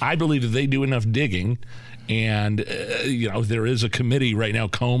 I believe that they do enough digging, and there is a committee right now.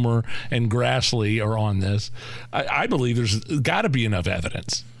 Comer and Grassley are on this. I believe there's got to be enough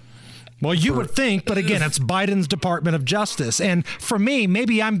evidence. Well, you would think, but again, it's Biden's Department of Justice. And for me,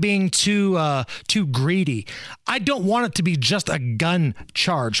 maybe I'm being too greedy. I don't want it to be just a gun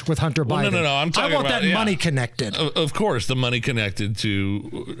charge with Hunter Biden. No. I'm talking about that money connected. Of course, the money connected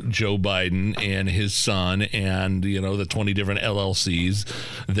to Joe Biden and his son and, the 20 different LLCs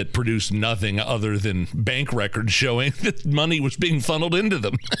that produced nothing other than bank records showing that money was being funneled into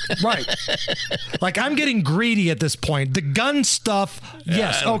them. Right. Like, I'm getting greedy at this point. The gun stuff,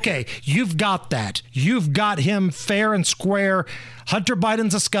 yes, okay. You've got that. You've got him fair and square. Hunter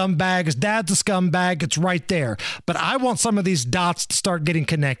Biden's a scumbag. His dad's a scumbag. It's right there. But I want some of these dots to start getting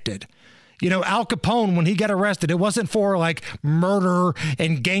connected. Al Capone, when he got arrested, it wasn't for like murder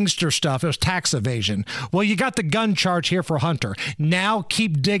and gangster stuff. It was tax evasion. Well, you got the gun charge here for Hunter. Now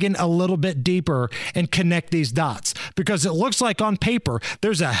keep digging a little bit deeper and connect these dots, because it looks like on paper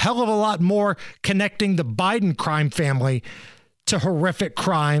there's a hell of a lot more connecting the Biden crime family to horrific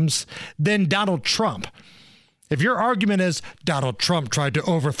crimes than Donald Trump. If your argument is Donald Trump tried to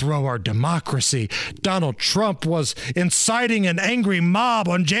overthrow our democracy, Donald Trump was inciting an angry mob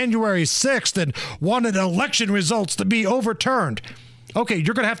on January 6th and wanted election results to be overturned. Okay,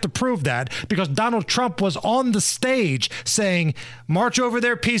 you're going to have to prove that, because Donald Trump was on the stage saying, march over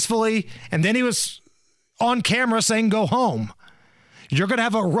there peacefully, and then he was on camera saying, go home. You're going to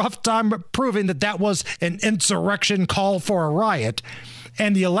have a rough time proving that that was an insurrection call for a riot.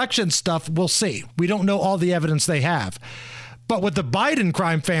 And the election stuff, we'll see. We don't know all the evidence they have. But with the Biden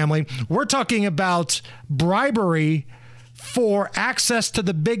crime family, we're talking about bribery for access to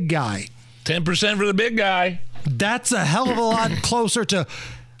the big guy. 10% for the big guy. That's a hell of a lot closer to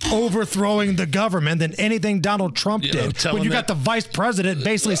overthrowing the government than anything Donald Trump did. When you got the vice president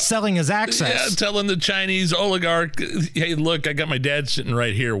basically selling his access. Yeah, telling the Chinese oligarch, hey, look, I got my dad sitting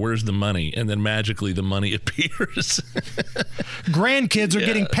right here. Where's the money? And then magically the money appears. Grandkids are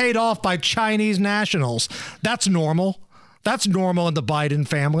getting paid off by Chinese nationals. That's normal. That's normal in the Biden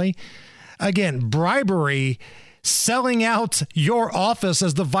family. Again, bribery, selling out your office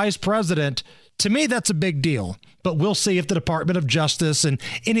as the vice president, to me, that's a big deal. But we'll see if the Department of Justice and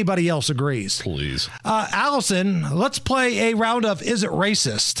anybody else agrees. Please. Allison, let's play a round of Is It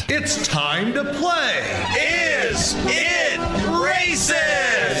Racist? It's time to play Is It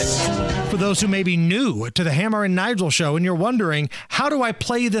Racist? For those who may be new to the Hammer and Nigel show and you're wondering, how do I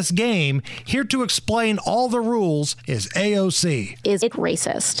play this game? Here to explain all the rules is AOC. Is it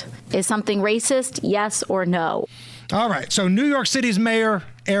racist? Is something racist, yes or no? All right, so New York City's mayor,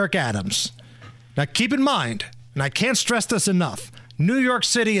 Eric Adams. Now keep in mind, and I can't stress this enough, New York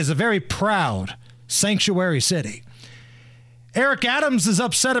City is a very proud sanctuary city. Eric Adams is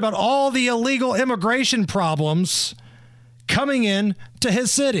upset about all the illegal immigration problems coming in to his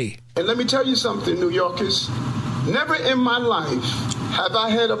city. And let me tell you something, New Yorkers. Never in my life have I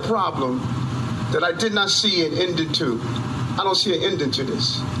had a problem that I did not see an ending to. I don't see an ending to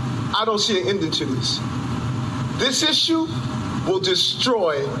this. I don't see an ending to this. This issue will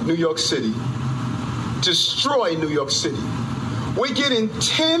destroy New York City. Destroy New York City. We're getting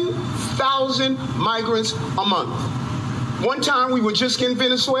 10,000 migrants a month. One time we were just getting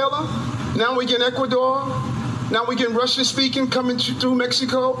Venezuela. Now we're getting Ecuador. Now we're getting Russian-speaking coming through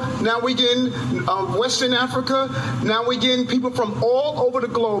Mexico. Now we're getting Western Africa. Now we're getting people from all over the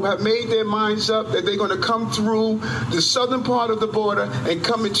globe have made their minds up that they're going to come through the southern part of the border and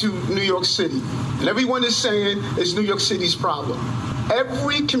come into New York City. And everyone is saying it's New York City's problem.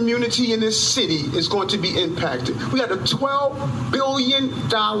 Every community in this city is going to be impacted. We got a $12 billion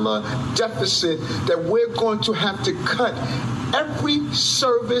deficit that we're going to have to cut. Every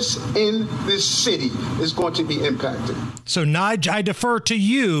service in this city is going to be impacted. So, Nige, I defer to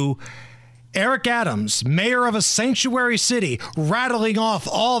you, Eric Adams, mayor of a sanctuary city, rattling off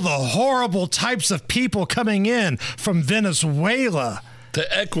all the horrible types of people coming in from Venezuela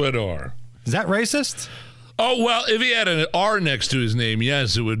to Ecuador. Is that racist? Oh, well, if he had an R next to his name,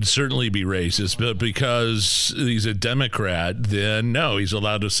 yes, it would certainly be racist. But because he's a Democrat, then no, he's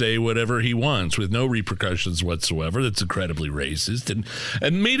allowed to say whatever he wants with no repercussions whatsoever. That's incredibly racist. And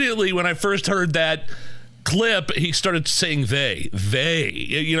immediately when I first heard that clip, he started saying they.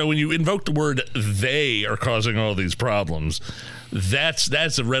 You know, when you invoke the word they are causing all these problems,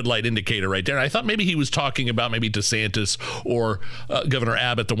 that's a red light indicator right there. I thought maybe he was talking about maybe DeSantis or Governor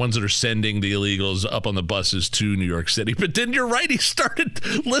Abbott, the ones that are sending the illegals up on the buses to New York City. But then you're right, he started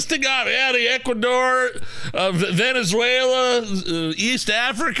listing off, the Ecuador, Venezuela, East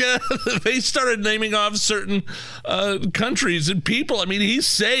Africa. They started naming off certain countries and people. I mean, he's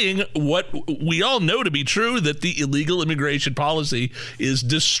saying what we all know to be true, that the illegal immigration policy is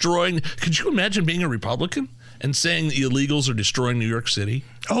destroying. Could you imagine being a Republican and saying the illegals are destroying New York City?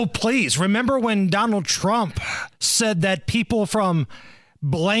 Oh, please. Remember when Donald Trump said that people from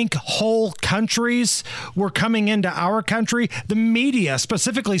blank hole countries were coming into our country? The media,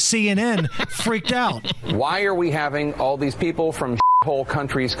 specifically CNN, freaked out. Why are we having all these people from hole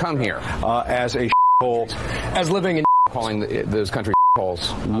countries come here? As a hole. As living in calling those countries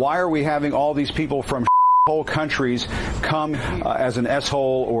holes. Why are we having all these people from hole countries come as an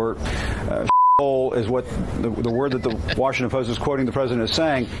S-hole or is what the word that the Washington Post is quoting the president is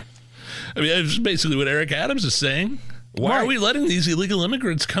saying. I mean, it's basically what Eric Adams is saying. Why are we letting these illegal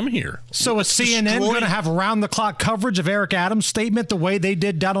immigrants come here? So is CNN going to have round-the-clock coverage of Eric Adams' statement the way they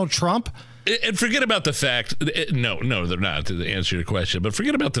did Donald Trump? And forget about the fact, no, they're not, to answer your question, but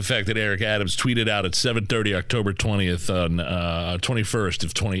forget about the fact that Eric Adams tweeted out at 7:30 October 20th on 21st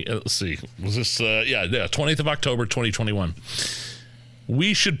of 20, let's see, was this, 20th of October 2021.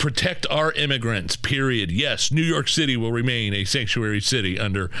 We should protect our immigrants, period. Yes, New York City will remain a sanctuary city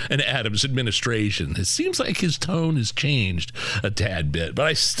under an Adams administration. It seems like his tone has changed a tad bit, but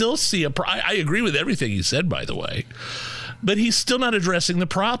I still see I agree with everything he said, by the way. But he's still not addressing the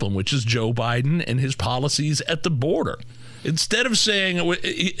problem, which is Joe Biden and his policies at the border. Instead of saying,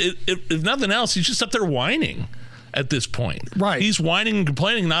 if nothing else, he's just up there whining. at this point. Right. He's whining and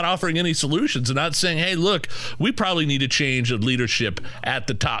complaining, not offering any solutions, and not saying, hey, look, we probably need a change of leadership at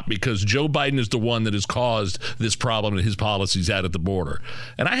the top because Joe Biden is the one that has caused this problem and his policies out at the border.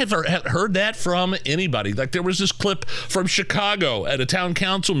 And I have heard that from anybody. Like there was this clip from Chicago at a town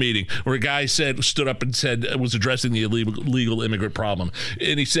council meeting where a guy stood up and was addressing the illegal immigrant problem.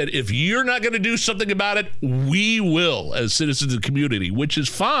 And he said, if you're not going to do something about it, we will as citizens of the community, which is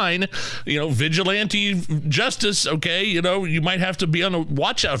fine. Vigilante justice, okay, you might have to be on the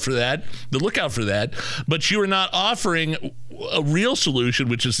lookout for that, but you are not offering a real solution,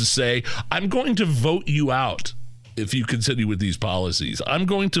 which is to say, I'm going to vote you out if you continue with these policies. I'm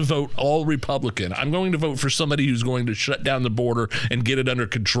going to vote all Republican. I'm going to vote for somebody who's going to shut down the border and get it under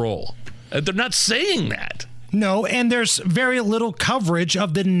control. And they're not saying that. No, and there's very little coverage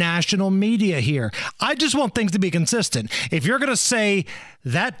of the national media here. I just want things to be consistent. If you're going to say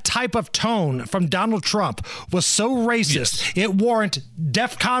that type of tone from Donald Trump was so racist, it warrant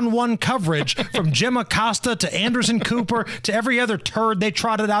DEFCON 1 coverage from Jim Acosta to Anderson Cooper to every other turd they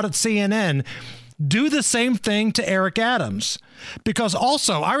trotted out at CNN. Do the same thing to Eric Adams. Because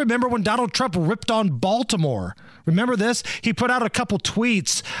also, I remember when Donald Trump ripped on Baltimore. Remember this? He put out a couple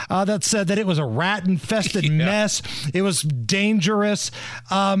tweets that said that it was a rat-infested mess. It was dangerous.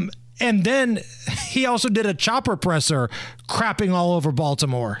 And then he also did a chopper presser crapping all over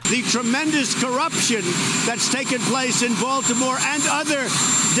Baltimore. The tremendous corruption that's taken place in Baltimore and other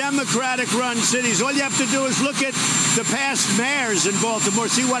Democratic-run cities. All you have to do is look at the past mayors in Baltimore,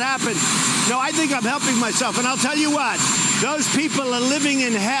 see what happened. No, I think I'm helping myself. And I'll tell you what, those people are living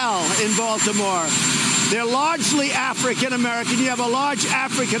in hell in Baltimore. They're largely African-American. You have a large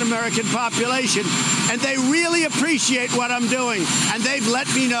African-American population, and they really appreciate what I'm doing, and they've let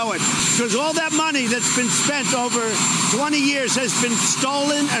me know it. Because all that money that's been spent over 20 years has been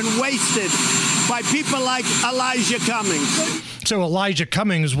stolen and wasted by people like Elijah Cummings. So Elijah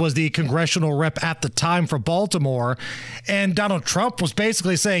Cummings was the congressional rep at the time for Baltimore, and Donald Trump was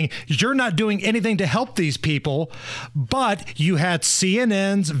basically saying, you're not doing anything to help these people, but you had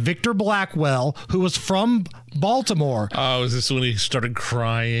CNN's Victor Blackwell, who was from Baltimore. Oh, is this when he started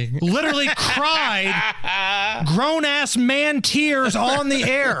crying? Literally cried grown-ass man tears on the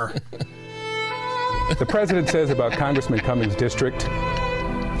air. The president says about Congressman Cummings' district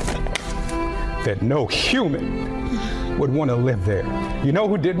that no human would want to live there. You know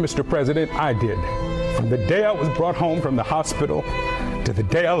who did, Mr. President? I did. From the day I was brought home from the hospital to the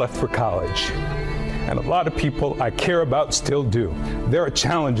day I left for college. And a lot of people I care about still do. There are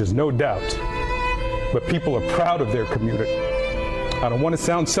challenges, no doubt. But people are proud of their community. I don't want to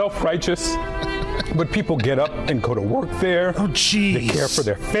sound self-righteous, but people get up and go to work there. Oh, geez. They care for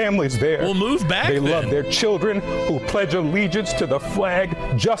their families there. We'll move back They then. love their children who pledge allegiance to the flag,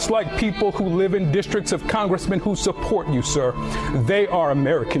 just like people who live in districts of congressmen who support you, sir. They are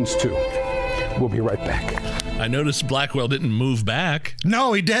Americans, too. We'll be right back. I noticed Blackwell didn't move back.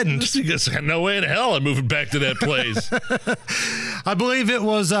 No, he didn't. He goes, no way in hell I'm moving back to that place. I believe it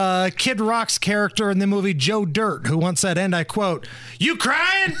was Kid Rock's character in the movie Joe Dirt who once said, and I quote, "You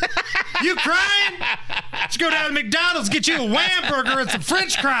crying? You crying? Let's go down to McDonald's, get you a Wham burger and some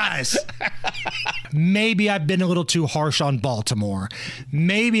French fries." Maybe I've been a little too harsh on Baltimore.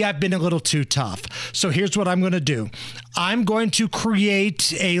 Maybe I've been a little too tough. So here's what I'm going to do. I'm going to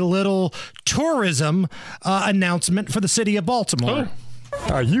create a little tourism announcement for the city of Baltimore.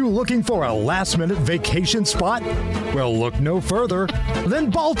 Are you looking for a last-minute vacation spot? Well, look no further than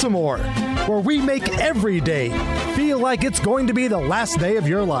Baltimore, where we make every day feel like it's going to be the last day of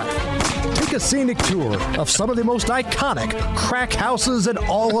your life. Take a scenic tour of some of the most iconic crack houses in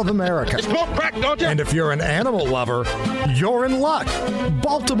all of America. You smoke crack, don't you? And if you're an animal lover, you're in luck.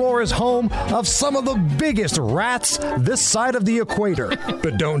 Baltimore is home of some of the biggest rats this side of the equator.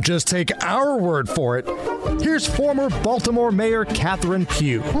 But don't just take our word for it. Here's former Baltimore Mayor Catherine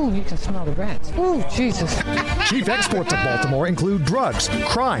Pugh. Ooh, you can smell the rats. Ooh, Jesus. Chief exports of Baltimore include drugs,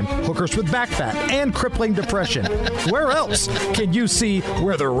 crime, hookers with back fat, and crippling depression. Where else can you see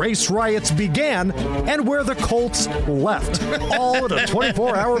where the race riots began and where the Colts left? All in a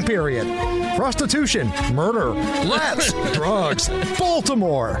 24-hour period. Prostitution, murder, rats, drugs,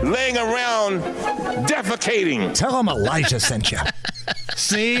 Baltimore. Laying around, defecating. Tell them Elijah sent you.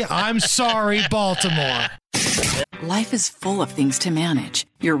 See, I'm sorry, Baltimore. Life is full of things to manage.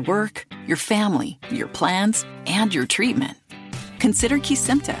 Your work, your family, your plans, and your treatment. Consider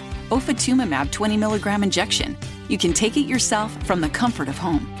Kesimpta, ofatumumab 20 milligram injection. You can take it yourself from the comfort of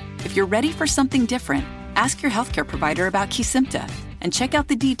home. If you're ready for something different, ask your healthcare provider about Kesimpta and check out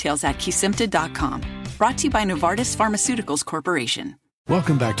the details at kesimpta.com. Brought to you by Novartis Pharmaceuticals Corporation.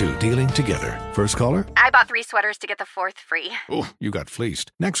 Welcome back to Dealing Together. First caller? I bought 3 sweaters to get the 4th free. Oh, you got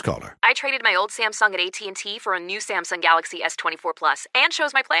fleeced. Next caller? I traded my old Samsung at AT&T for a new Samsung Galaxy S24 Plus and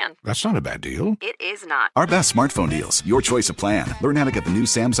shows my plan. That's not a bad deal. It is not. Our best smartphone deals, your choice of plan. Learn how to get the new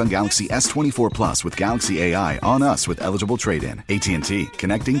Samsung Galaxy S24 Plus with Galaxy AI on us with eligible trade-in. AT&T.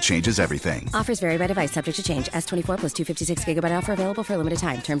 Connecting changes everything. Offers vary by device, subject to change. S24 plus 256 gigabyte offer available for a limited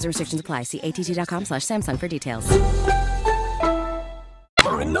time. Terms and restrictions apply. See att.com/Samsung for details.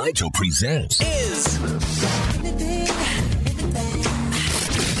 Hammer and Nigel presents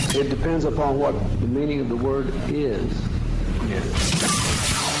It depends upon what the meaning of the word is.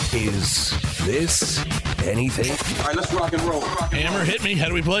 Is this anything? All right, let's rock and roll. Hammer, hit me. How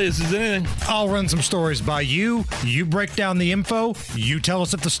do we play? Is this anything? I'll run some stories by you. You break down the info. You tell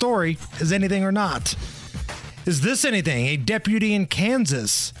us if the story is anything or not. Is this anything? A deputy in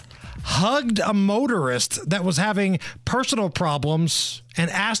Kansas hugged a motorist that was having personal problems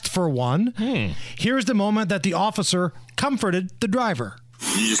and asked for one. Here's the moment that the officer comforted the driver.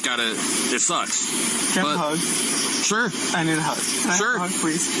 You just gotta, it sucks. Can I hug? Sure. I need a hug. Can Sure. I have a hug,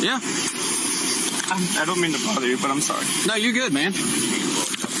 please? Yeah. I don't mean to bother you, but I'm sorry. No, you're good, man.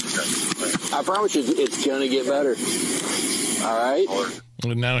 I promise you, it's gonna get better. All right?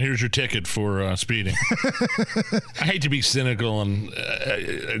 And now here's your ticket for speeding. I hate to be cynical, and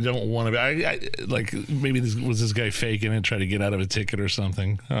I don't want to be. I like maybe this guy faking it, trying to get out of a ticket or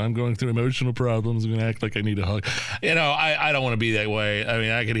something. I'm going through emotional problems. I'm going to act like I need a hug. You know, I don't want to be that way. I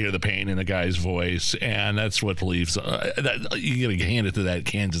mean, I could hear the pain in the guy's voice, and that's what police. You got to hand it to that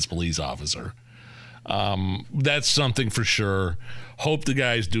Kansas police officer. That's something for sure. Hope the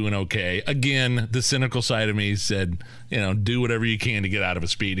guy's doing okay. Again, the cynical side of me said, do whatever you can to get out of a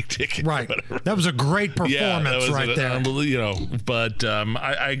speeding ticket. Right. That was a great performance there. But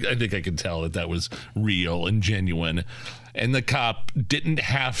I think I can tell that was real and genuine. And the cop didn't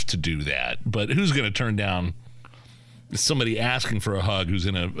have to do that. But who's going to turn down somebody asking for a hug who's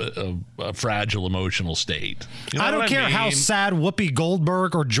in a fragile emotional state? You know I don't care how sad Whoopi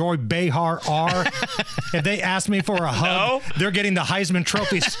Goldberg or Joy Behar are. If they ask me for a hug, they're getting the Heisman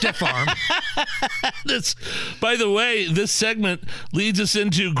Trophy stiff arm. By the way, this segment leads us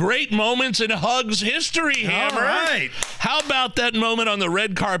into great moments in Hugs history, Hammer. All right. How about that moment on the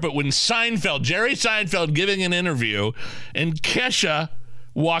red carpet when Jerry Seinfeld giving an interview, and Kesha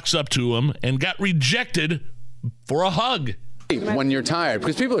walks up to him and got rejected for a hug. When you're tired,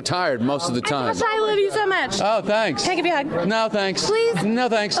 because people are tired most of the time. I love you so much. Oh, thanks. Can I give you a hug? No, thanks. Please? No,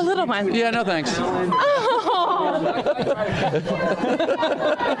 thanks. A little one. Yeah, no, thanks. Oh.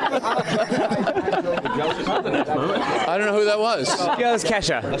 I don't know who that was. Yeah, it was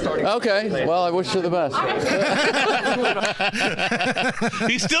Kesha. Okay. Well, I wish her the best.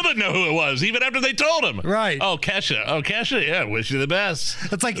 He still didn't know who it was, even after they told him. Right. Oh, Kesha. Oh, Kesha. Yeah, wish you the best.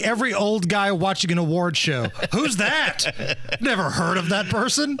 It's like every old guy watching an award show. Who's that? Never heard of that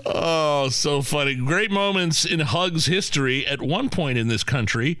person. Oh, so funny. Great moments in Hugs history. At one point in this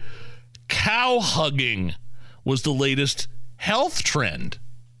country, cow hugging was the latest health trend.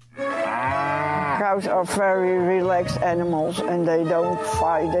 Cows are very relaxed animals and they don't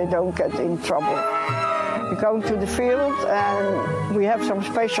fight, they don't get in trouble. You go to the field and we have some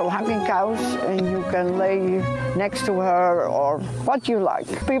special hugging cows and you can lay next to her or what you like.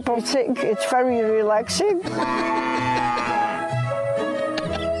 People think it's very relaxing.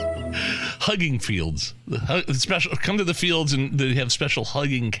 Hugging fields. Come to the fields and they have special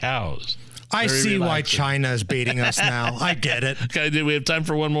hugging cows. I see why China is beating us now. I get it. Okay, do we have time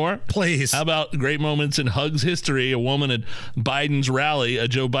for one more? Please. How about great moments in Hugs history? A woman at Biden's rally, a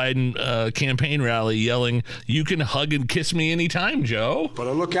Joe Biden campaign rally, yelling, "You can hug and kiss me anytime, Joe." But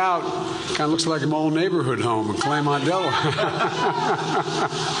I look out, kind of looks like my old neighborhood home in Claremont, Delaware.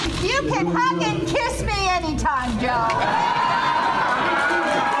 You can hug and kiss me anytime, Joe.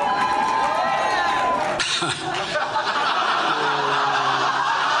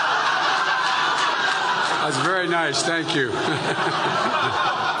 That's very nice. Thank you.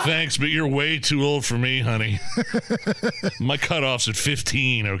 Thanks, but you're way too old for me, honey. My cutoff's at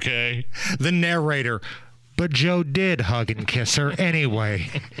 15, okay? The narrator. But Joe did hug and kiss her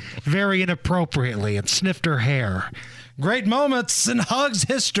anyway. Very inappropriately, and sniffed her hair. Great moments in Hugs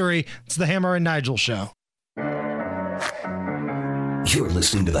history. It's the Hammer and Nigel Show. You're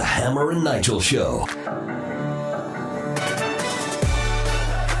listening to the Hammer and Nigel Show.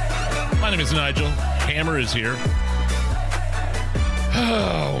 My name is Nigel. Hammer is here.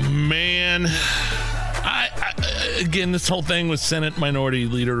 Oh, man. again, this whole thing with Senate Minority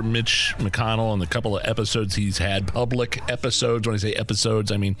Leader Mitch McConnell and the couple of episodes he's had, public episodes. When I say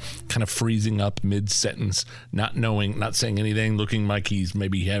episodes, I mean kind of freezing up mid-sentence, not knowing, not saying anything, looking like he's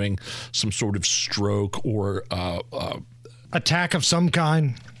maybe having some sort of stroke or attack of some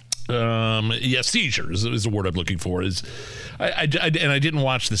kind. Seizure is the word I'm looking for. I didn't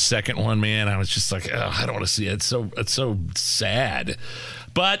watch the second one, man. I was just like, I don't want to see it. It's so sad.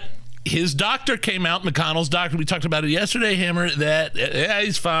 But his doctor came out, McConnell's doctor. We talked about it yesterday, Hammer. That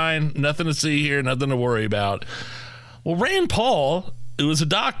he's fine, nothing to see here, nothing to worry about. Well, Rand Paul, who was a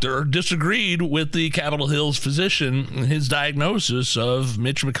doctor, disagreed with the Capitol Hill's physician in his diagnosis of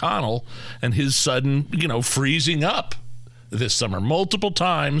Mitch McConnell and his sudden, freezing up this summer multiple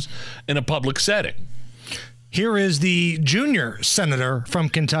times in a public setting. Here is the junior senator from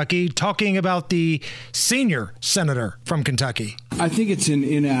Kentucky talking about the senior senator from Kentucky. I think it's an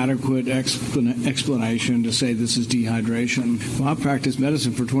inadequate explanation to say this is dehydration. Well, I've practiced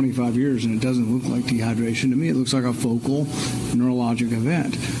medicine for 25 years, and it doesn't look like dehydration to me. It looks like a focal neurologic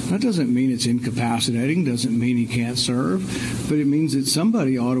event. That doesn't mean it's incapacitating, doesn't mean he can't serve, but it means that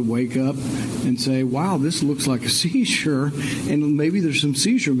somebody ought to wake up and say, wow, this looks like a seizure, and maybe there's some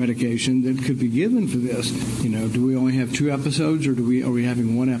seizure medication that could be given for this. Do we only have 2 episodes, or are we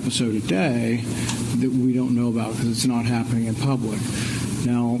having 1 episode a day that we don't know about because it's not happening in public?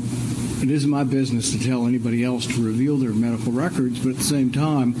 Now, it isn't my business to tell anybody else to reveal their medical records, but at the same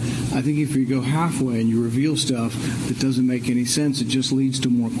time, I think if you go halfway and you reveal stuff that doesn't make any sense, it just leads to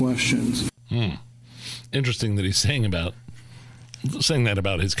more questions. Interesting that he's saying that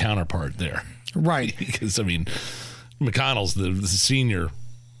about his counterpart there. Right. Because, McConnell's the senior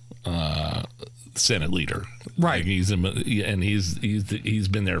Senate leader, right? He's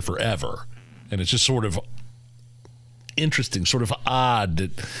been there forever, and it's just sort of interesting, sort of odd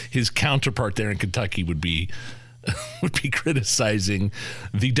that his counterpart there in Kentucky would be criticizing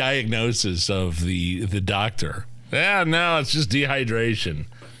the diagnosis of the doctor. Yeah, no, it's just dehydration.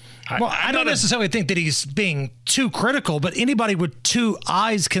 I don't necessarily think that he's being too critical, but anybody with 2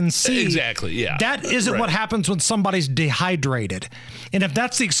 eyes can see. Exactly, yeah. That isn't what happens when somebody's dehydrated. And if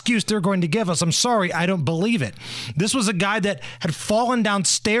that's the excuse they're going to give us, I'm sorry, I don't believe it. This was a guy that had fallen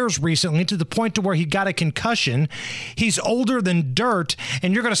downstairs recently to the point to where he got a concussion. He's older than dirt,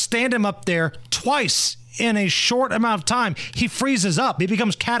 and you're going to stand him up there twice in a short amount of time. He freezes up. He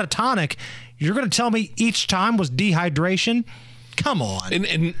becomes catatonic. You're going to tell me each time was dehydration? Come on.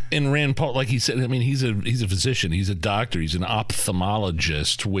 And Rand Paul, like he said, he's a physician, he's a doctor, he's an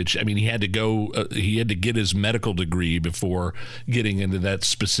ophthalmologist, which he had to go, he had to get his medical degree before getting into that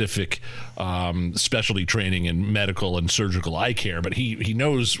specific specialty training in medical and surgical eye care. But he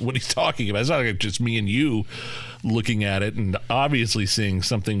knows what he's talking about. It's not like just me and you looking at it and obviously seeing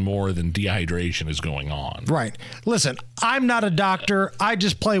something more than dehydration is going on. Right. Listen, I'm not a doctor. I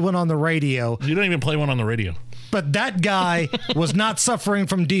just play one on the radio. You don't even play one on the radio. But that guy was not suffering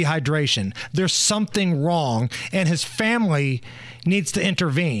from dehydration. There's something wrong, and his family needs to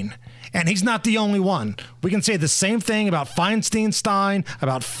intervene. And he's not the only one. We can say the same thing about Feinstein,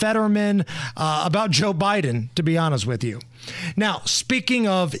 about Fetterman, about Joe Biden, to be honest with you. Now, speaking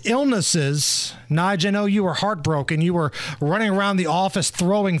of illnesses, Nigel, I know you were heartbroken. You were running around the office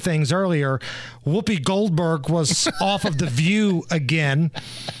throwing things earlier. Whoopi Goldberg was off of The View again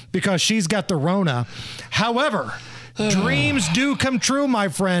because she's got the Rona. However, dreams do come true, my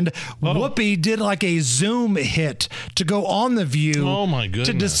friend. Whoopi did like a Zoom hit to go on The View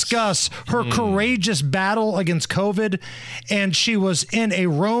to discuss her courageous battle against COVID. And she was in a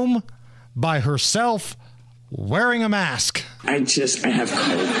room by herself wearing a mask. I have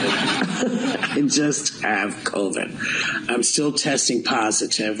COVID. I just have COVID. I'm still testing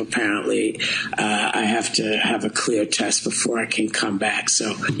positive, apparently. I have to have a clear test before I can come back.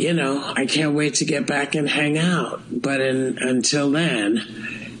 So, I can't wait to get back and hang out. But until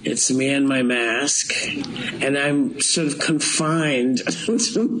then, it's me and my mask, and I'm sort of confined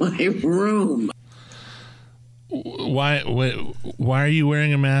to my room. Why are you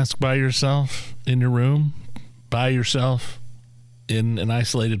wearing a mask by yourself in your room? By yourself in an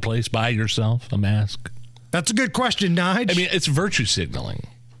isolated place, by yourself, a mask? That's a good question, Nige. It's virtue signaling.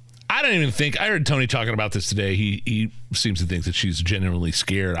 I don't even think, I heard Tony talking about this today. He seems to think that she's genuinely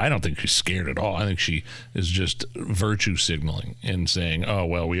scared. I don't think she's scared at all. I think she is just virtue signaling and saying, oh,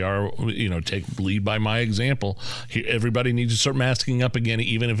 well, we are, lead by my example. Everybody needs to start masking up again,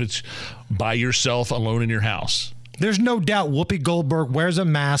 even if it's by yourself alone in your house. There's no doubt Whoopi Goldberg wears a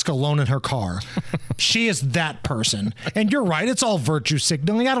mask alone in her car. She is that person. And you're right, it's all virtue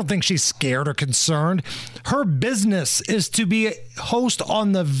signaling. I don't think she's scared or concerned. Her business is to be a host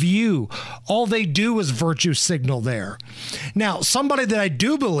on The View. All they do is virtue signal there. Now, somebody that I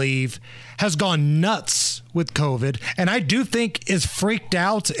do believe has gone nuts with COVID, and I do think is freaked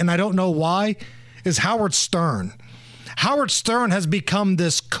out, and I don't know why, is Howard Stern. Howard Stern has become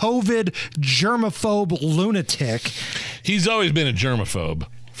this COVID germaphobe lunatic. He's always been a germaphobe,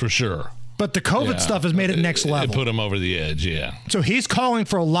 for sure. But the COVID stuff has made it next level. It put him over the edge, yeah. So he's calling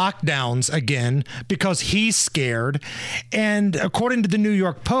for lockdowns again because he's scared. And according to the New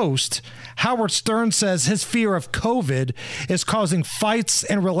York Post, Howard Stern says his fear of COVID is causing fights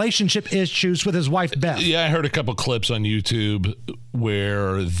and relationship issues with his wife, Beth. Yeah, I heard a couple clips on YouTube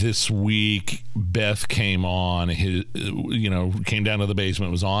where this week Beth came on, came down to the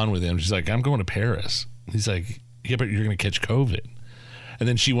basement, was on with him. She's like, I'm going to Paris. He's like, yeah, but you're going to catch COVID. And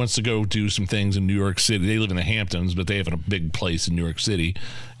then she wants to go do some things in New York City. They live in the Hamptons, but they have a big place in New York City.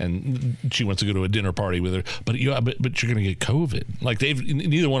 And she wants to go to a dinner party with her. But you're going to get COVID. Like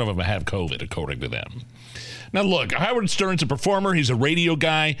neither one of them have COVID, according to them. Now, look, Howard Stern's a performer. He's a radio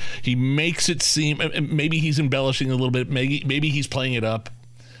guy. He makes it seem, maybe he's embellishing a little bit. Maybe he's playing it up.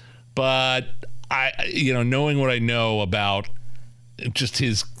 But knowing what I know about just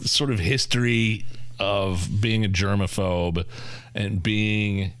his sort of history of being a germaphobe and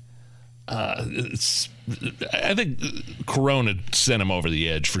being, I think Corona sent him over the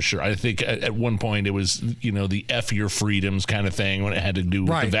edge for sure. I think at one point it was, the F your freedoms kind of thing when it had to do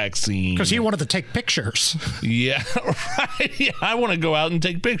with the vaccine. Because he wanted to take pictures. Yeah, right. Yeah, I want to go out and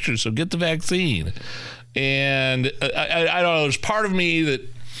take pictures, so get the vaccine. And I don't know, there's part of me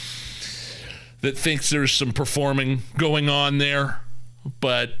that thinks there's some performing going on there,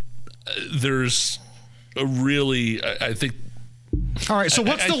 but there's a really, I think. All right, so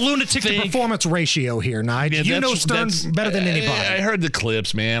what's the lunatic to performance ratio here, Nigel? Yeah, you know Stern better than anybody. I heard the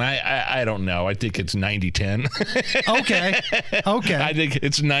clips, man. I don't know. I think it's 90-10. Okay. I think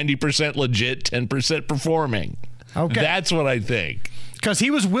it's 90% legit, 10% performing. Okay. That's what I think. Because he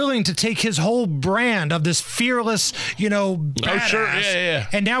was willing to take his whole brand of this fearless, badass. Oh, sure. Yeah.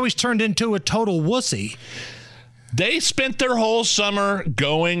 And now he's turned into a total wussy. They spent their whole summer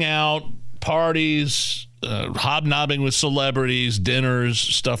going out, parties, hobnobbing with celebrities, dinners,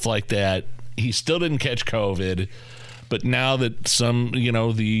 stuff like that. He still didn't catch COVID, but now that some,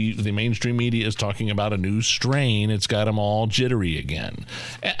 the mainstream media is talking about a new strain, it's got him all jittery again.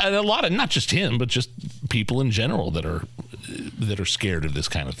 And a lot of, not just him, but just people in general that are scared of this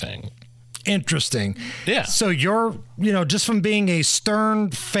kind of thing. Interesting. Yeah. So you're, just from being a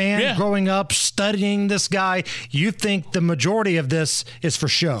Stern fan growing up, studying this guy, you think the majority of this is for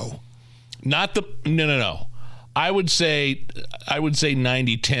show? No. I would say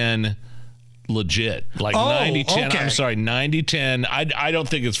 90-10 legit. Like 90-10. Okay. I'm sorry, 90-10. I don't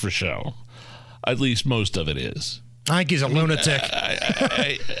think it's for show. At least most of it is. I think he's a lunatic.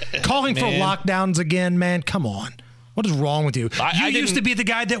 Calling for lockdowns again, man. Come on. What is wrong with you? You used to be the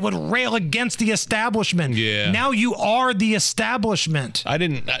guy that would rail against the establishment. Yeah. Now you are the establishment. I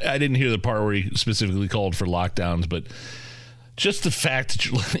didn't hear the part where he specifically called for lockdowns, but just the fact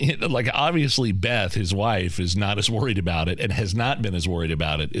that, like, obviously Beth, his wife, is not as worried about it and has not been as worried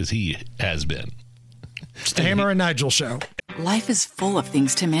about it as he has been. It's the Hammer and Nigel Show. Life is full of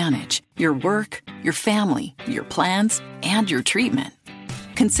things to manage. Your work, your family, your plans, and your treatment.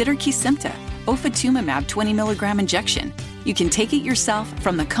 Consider Kesimpta, ofatumumab 20 milligram injection. You can take it yourself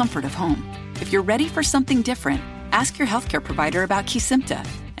from the comfort of home. If you're ready for something different, ask your healthcare provider about Kesimpta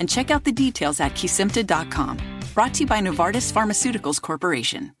and check out the details at kesimpta.com. Brought to you by Novartis Pharmaceuticals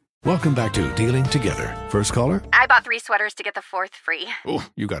Corporation. Welcome back to Dealing Together. First caller? I bought 3 sweaters to get the 4th free. Oh,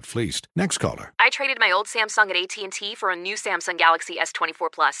 you got fleeced. Next caller. I traded my old Samsung at AT&T for a new Samsung Galaxy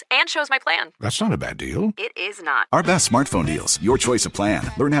S24 Plus and chose my plan. That's not a bad deal. It is not. Our best smartphone deals. Your choice of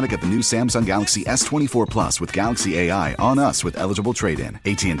plan. Learn how to get the new Samsung Galaxy S24 Plus with Galaxy AI on us with eligible trade-in.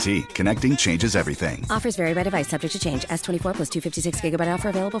 AT&T. Connecting changes everything. Offers vary by device. Subject to change. S24 plus 256 gigabyte offer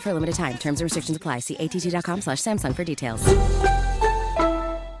available for a limited time. Terms and restrictions apply. See att.com/Samsung for details.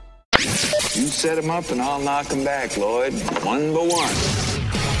 You set them up and I'll knock them back, Lloyd. One by one.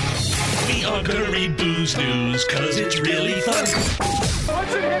 We are gonna read Booze News, cause it's really fun.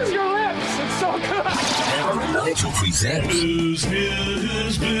 Once it hits your lips, it's so good. Hammer and Nigel present Booze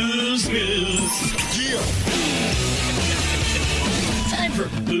News, Booze News. Yeah. Time for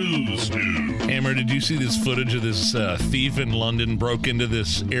Booze News. Hammer, did you see this footage of this thief in London broke into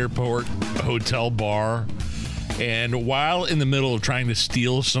this airport hotel bar And while in the middle of trying to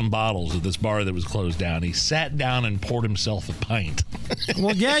steal some bottles at this bar that was closed down, he sat down and poured himself a pint.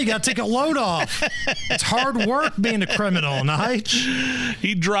 Well, yeah, you got to take a load off. It's hard work being a criminal, Nige.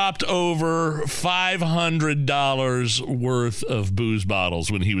 He dropped over $500 worth of booze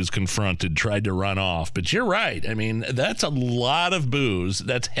bottles when he was confronted, tried to run off. But you're right. I mean, that's a lot of booze.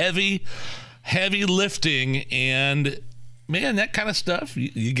 That's heavy lifting. And, man, that kind of stuff,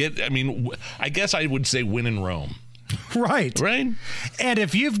 you get, I mean, I guess I would say win in Rome. Right. Right? And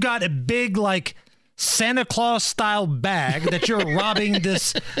if you've got a big, like, Santa Claus style bag that you're robbing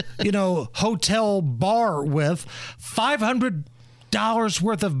this, hotel bar with, $500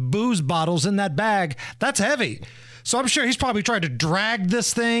 worth of booze bottles in that bag, that's heavy. So I'm sure he's probably tried to drag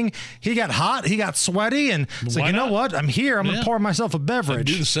this thing. He got hot, he got sweaty, and it's like, you know what? I'm here. I'm going to pour myself a beverage. I'd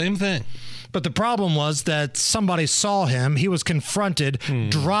do the same thing. But the problem was that somebody saw him. He was confronted,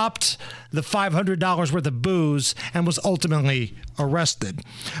 dropped the $500 worth of booze, and was ultimately arrested.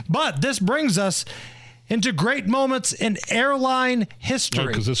 But this brings us into great moments in airline history.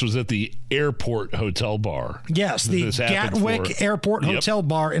 Because this was at the airport hotel bar. Yes, the Gatwick Airport Hotel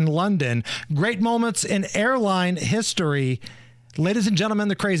Bar in London. Great moments in airline history. Ladies and gentlemen,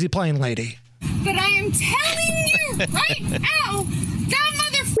 the crazy plane lady. But I am telling you right now,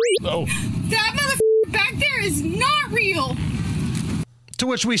 that motherfucker back there is not real. To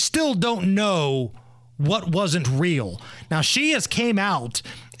which we still don't know what wasn't real. Now, she has came out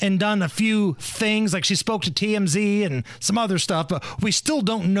and done a few things, like she spoke to TMZ and some other stuff, but we still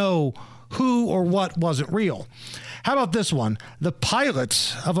don't know who or what wasn't real. How about this one? The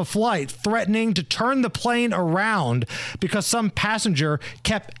pilot of a flight threatening to turn the plane around because some passenger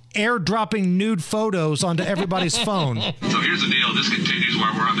kept airdropping nude photos onto everybody's phone. So here's the deal. This continues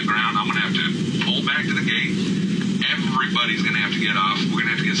while we're on the ground. I'm going to have to pull back to the gate. Everybody's going to have to get off. We're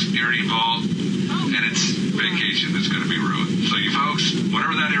going to have to get security involved. And it's vacation that's going to be ruined. So you folks,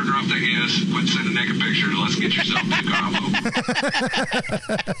 whatever that airdrop thing is, quit sending naked pictures. Let's get yourself to Cabo.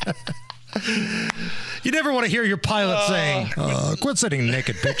 You never want to hear your pilot saying, quit sending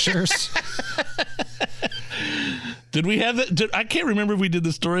naked pictures. Did we have that? I can't remember if we did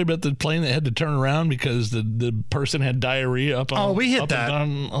the story about the plane that had to turn around because the person had diarrhea up on. Oh, we hit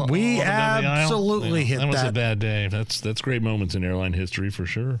that. We absolutely hit that. That was a bad day. That's great moments in airline history for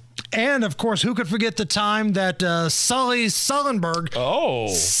sure. And, of course, who could forget the time that Sully Sullenberg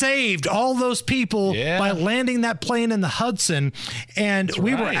saved all those people by landing that plane in the Hudson. And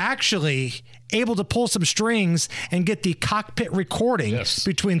we were actually able to pull some strings and get the cockpit recording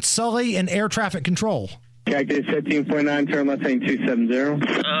between Sully and air traffic control. Cactus 15.9, turn left heading 270.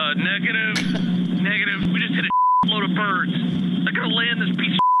 Negative. We just hit a load of birds. They're going to land this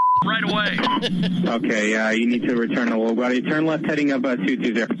piece of right away. Okay, you need to return to low body. Turn left heading up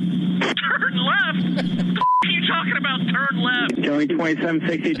 220. Turn left? What the are you talking about? Turn left. Showing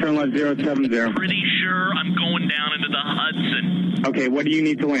 2760, turn left 070. Pretty sure I'm going down into the Hudson. Okay, what do you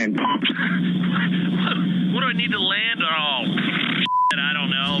need to land? What do I need to land? Oh, I don't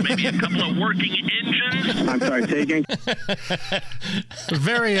know. Maybe a couple of working engines. I'm sorry, say again.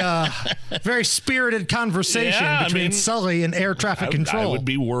 Very spirited conversation between Sully and air traffic control. I would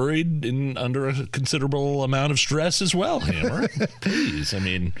be worried under a considerable amount of stress as well, Hammer. Please. I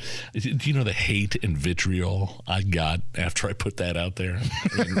mean, do you know the hate and vitriol I got after I put that out there?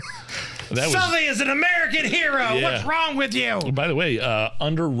 I mean, Sully is an American hero. Yeah. What's wrong with you? By the way,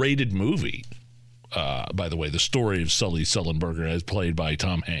 underrated movie. By the way, the story of Sully Sullenberger as played by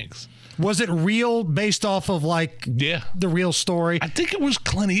Tom Hanks. Was it real, based off of the real story? I think it was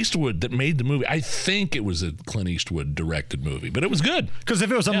Clint Eastwood that made the movie. I think it was a Clint Eastwood directed movie, but it was good. Because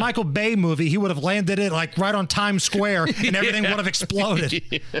if it was a Michael Bay movie, he would have landed it right on Times Square and everything would have exploded.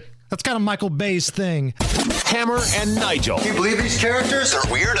 That's kind of Michael Bay's thing. Hammer and Nigel. Can you believe these characters are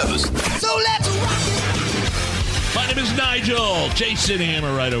weirdos? So let's rock it. My name is Nigel. Jason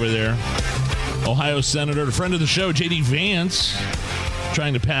Hammer right over there. Ohio Senator, a friend of the show, J.D. Vance,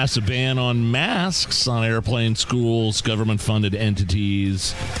 trying to pass a ban on masks on airplanes, schools, government-funded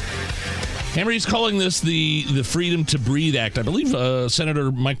entities. Hammer, he's calling this the Freedom to Breathe Act. I believe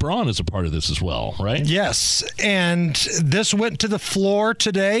Senator Mike Braun is a part of this as well, right? Yes, and this went to the floor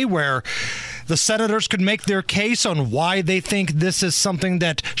today where the senators could make their case on why they think this is something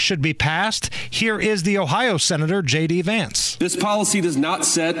that should be passed. Here is the Ohio Senator, J.D. Vance. This policy does not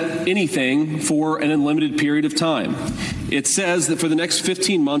set anything for an unlimited period of time. It says that for the next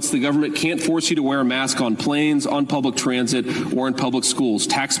 15 months, the government can't force you to wear a mask on planes, on public transit, or in public schools.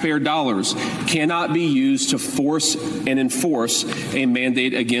 Taxpayer dollars cannot be used to force and enforce a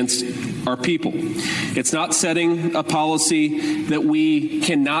mandate against our people. It's not setting a policy that we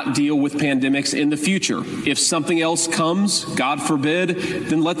cannot deal with pandemics in the future. If something else comes, God forbid,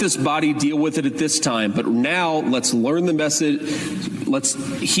 then let this body deal with it at this time. But now let's learn the message. Let's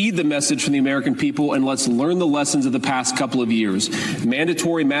heed the message from the American people, and let's learn the lessons of the past couple of years.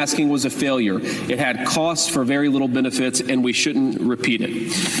 Mandatory masking was a failure. It had costs for very little benefits, and we shouldn't repeat it.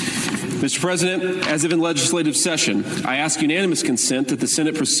 Mr. President, as of in legislative session, I ask unanimous consent that the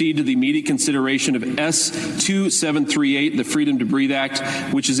Senate proceed to the immediate consideration of S-2738, the Freedom to Breathe Act,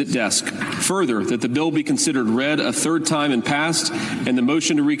 which is at desk. Further, that the bill be considered read a third time and passed, and the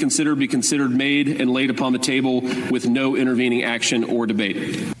motion to reconsider be considered made and laid upon the table with no intervening action or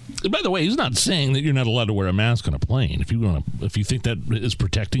debate. By the way, he's not saying that you're not allowed to wear a mask on a plane. If you think that is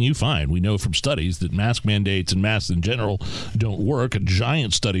protecting you, fine. We know from studies that mask mandates and masks in general don't work. A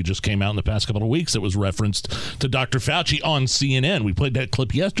giant study just came out in the past couple of weeks that was referenced to Dr. Fauci on CNN. We played that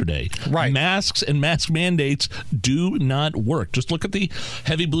clip yesterday. Right. Masks and mask mandates do not work. Just look at the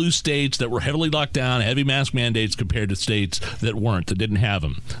heavy blue states that were heavily locked down, heavy mask mandates compared to states that weren't, that didn't have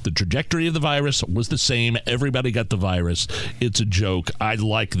them. The trajectory of the virus was the same. Everybody got the virus. It's a joke. I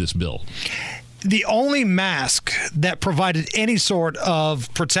like this bill. The only mask that provided any sort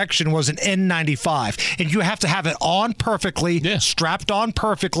of protection was an N95, and you have to have it on perfectly, strapped on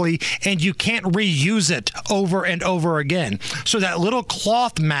perfectly, and you can't reuse it over and over again. So that little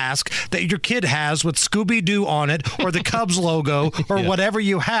cloth mask that your kid has with Scooby-Doo on it, or the Cubs logo, or whatever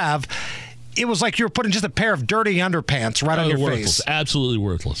you have, it was like you were putting just a pair of dirty underpants right on your worthless. face. Absolutely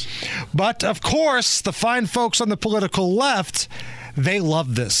worthless. But, of course, the fine folks on the political left, they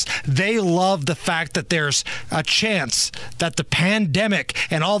love this. They love the fact that there's a chance that the pandemic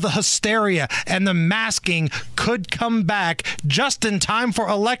and all the hysteria and the masking could come back just in time for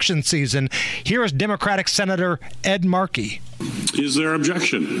election season. Here is Democratic Senator Ed Markey. Is there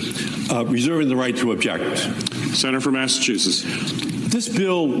objection? Reserving the right to object. Senator from Massachusetts. This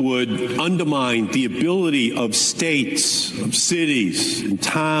bill would undermine the ability of states, of cities, and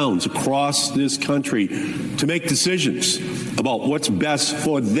towns across this country to make decisions about what's best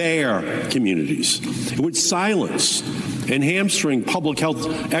for their communities. It would silence and hamstring public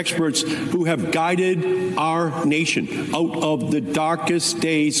health experts who have guided our nation out of the darkest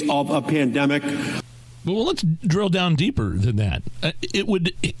days of a pandemic. Well, let's drill down deeper than that. It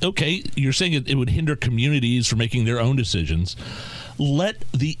would, okay, you're saying it would hinder communities from making their own decisions. Let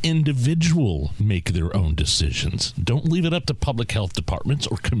the individual make their own decisions. Don't leave it up to public health departments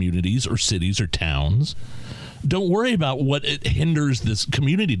or communities or cities or towns. Don't worry about what it hinders this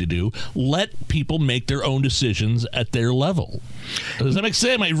community to do. Let people make their own decisions at their level. Does that make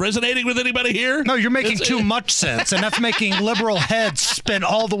sense? Am I resonating with anybody here? No, you're making too much sense, and that's making liberal heads spin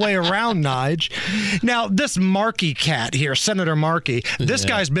all the way around, Nige. Now, this Markey cat here, Senator Markey, this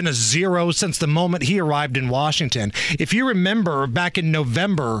guy's been a zero since the moment he arrived in Washington. If you remember, back in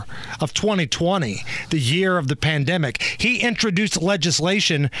November of 2020, the year of the pandemic, he introduced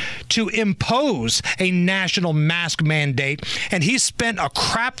legislation to impose a national mask mandate, and he spent a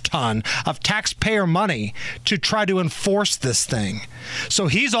crap ton of taxpayer money to try to enforce this thing. So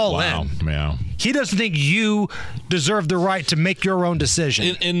he's all in. Yeah. He doesn't think you deserve the right to make your own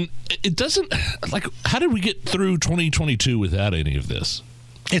decision. And it doesn't, like, how did we get through 2022 without any of this?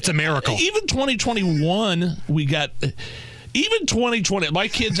 It's a miracle. Even 2021, we got, even 2020, my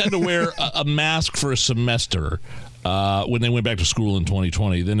kids had to wear a mask for a semester. When they went back to school in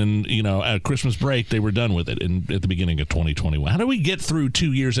 2020. Then, at Christmas break, they were done with it at the beginning of 2021. How do we get through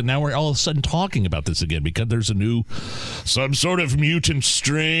 2 years and now we're all of a sudden talking about this again because there's some sort of mutant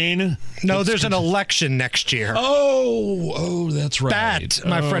strain? No, there's an election next year. Oh, that's right. That,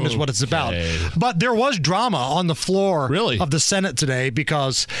 my friend, is what it's about. But there was drama on the floor of the Senate today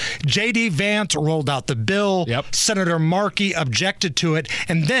because J.D. Vance rolled out the bill. Senator Markey objected to it.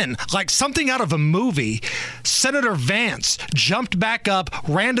 And then, like something out of a movie, Senator Vance jumped back up,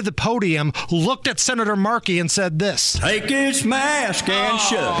 ran to the podium, looked at Senator Markey and said this. Take his mask and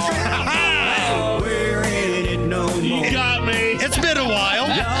shove it. Wearing it no more. You got me. It's been a while.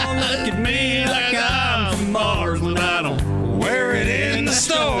 Y'all look at me like I'm from Mars when I don't wear it in the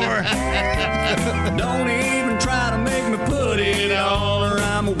store. Don't even try to make me put it on or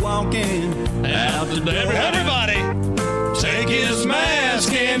I'm walking out the door. Everybody, take his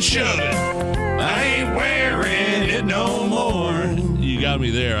mask and shove it. I ain't wearing it no more. You got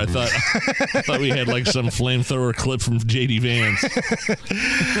me there. I thought we had like some flamethrower clip from J.D. Vance.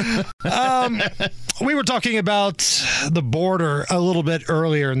 We were talking about the border a little bit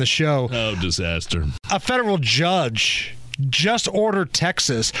earlier in the show. Oh, disaster. A federal judge just ordered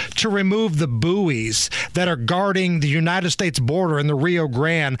Texas to remove the buoys that are guarding the United States border in the Rio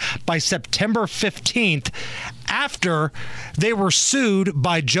Grande by September 15th, after they were sued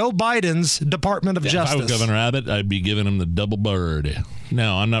by Joe Biden's Department of Justice. If I was Governor Abbott, I'd be giving him the double bird.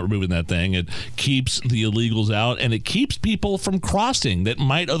 No, I'm not removing that thing. It keeps the illegals out, and it keeps people from crossing that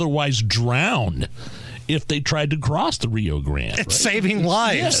might otherwise drown if they tried to cross the Rio Grande. It's saving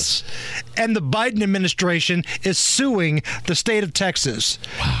lives. Yes. And the Biden administration is suing the state of Texas.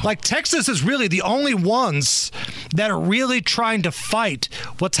 Wow. Like, Texas is really the only ones that are really trying to fight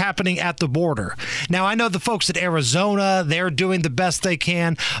what's happening at the border. Now, I know the folks at Arizona, they're doing the best they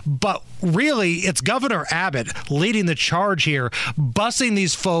can, but really, it's Governor Abbott leading the charge here, busing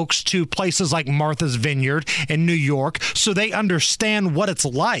these folks to places like Martha's Vineyard in New York so they understand what it's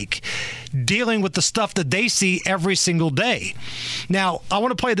like dealing with the stuff that they see every single day. Now, I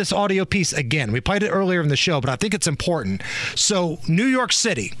want to play this audio piece again. We played it earlier in the show, but I think it's important. So, New York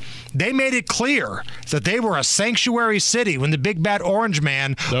City, they made it clear that they were a sanctuary city when the big bad orange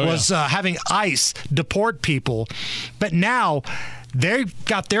man was having ICE deport people. But now they've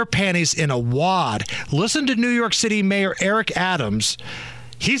got their panties in a wad. Listen to New York City Mayor Eric Adams.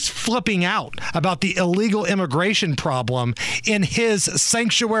 He's flipping out about the illegal immigration problem in his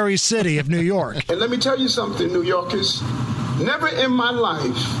sanctuary city of New York. And let me tell you something, New Yorkers. Never in my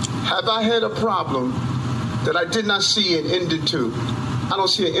life have I had a problem that I did not see an ending to. I don't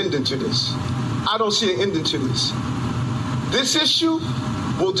see an ending to this. I don't see an ending to this. This issue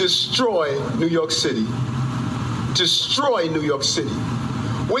will destroy New York City. Destroy New York City.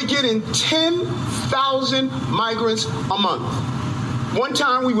 We're getting 10,000 migrants a month. One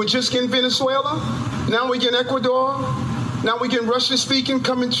time we were just getting Venezuela. Now we're getting Ecuador. Now we're getting Russian-speaking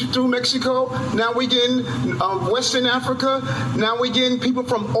coming through Mexico. Now we're getting Western Africa. Now we're getting people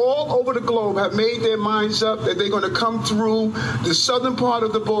from all over the globe have made their minds up that they're going to come through the southern part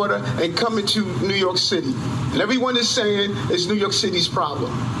of the border and come into New York City. And everyone is saying it's New York City's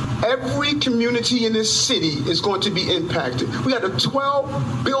problem. Every community in this city is going to be impacted. We got a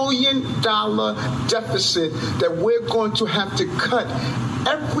 $12 billion deficit that we're going to have to cut.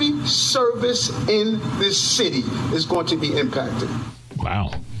 Every service in this city is going to be impacted.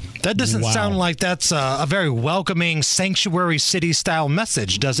 Wow. That doesn't sound like that's a very welcoming sanctuary city-style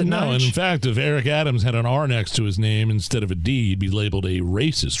message, does it, No, Nige? and in fact, if Eric Adams had an R next to his name instead of a D, he'd be labeled a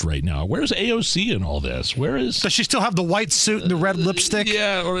racist right now. Where's AOC in all this? Where is... Does she still have the white suit and the red lipstick?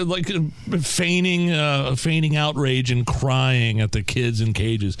 Yeah, or like feigning outrage and crying at the kids in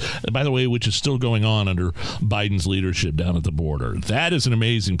cages. By the way, which is still going on under Biden's leadership down at the border. That is an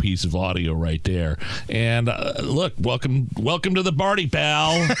amazing piece of audio right there. And look, welcome to the party,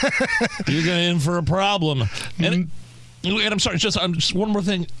 pal. You're going in for a problem. And I'm sorry, just one more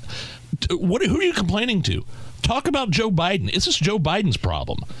thing. Who are you complaining to? Talk about Joe Biden. Is this Joe Biden's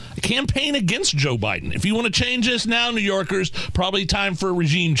problem? Campaign against Joe Biden. If you want to change this now, New Yorkers, probably time for a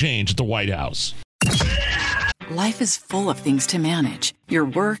regime change at the White House. Life is full of things to manage. Your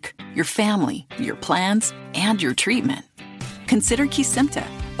work, your family, your plans, and your treatment. Consider Kesimpta,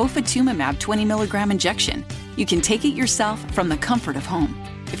 ofatumumab 20 milligram injection. You can take it yourself from the comfort of home.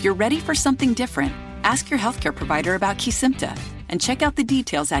 If you're ready for something different, ask your healthcare provider about Kesimpta and check out the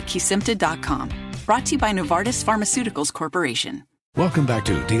details at kesimpta.com. Brought to you by Novartis Pharmaceuticals Corporation. Welcome back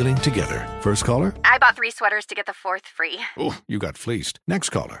to Dealing Together. First caller? I bought 3 sweaters to get the 4th free. Oh, you got fleeced. Next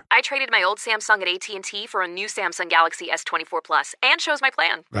caller. I traded my old Samsung at AT&T for a new Samsung Galaxy S24 Plus and chose my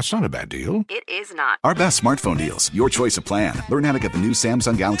plan. That's not a bad deal. It is not. Our best smartphone deals. Your choice of plan. Learn how to get the new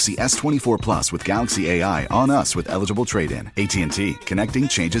Samsung Galaxy S24 Plus with Galaxy AI on us with eligible trade-in. AT&T. Connecting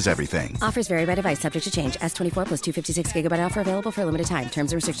changes everything. Offers vary by device, subject to change. S24 plus 256 gigabyte offer available for a limited time.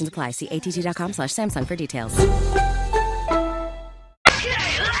 Terms and restrictions apply. See att.com/Samsung for details.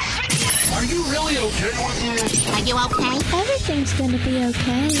 Are you really okay with this? Are you okay? Everything's gonna be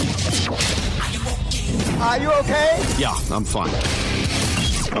okay. Are you okay? Yeah, I'm fine.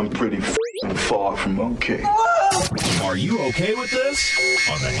 I'm pretty far from okay. Are you okay with this?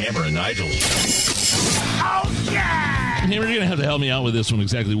 On the Hammer and Nigel show. Oh, yeah! Hammer, you're going to have to help me out with this one,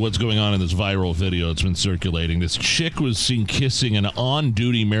 exactly what's going on in this viral video that's been circulating. This chick was seen kissing an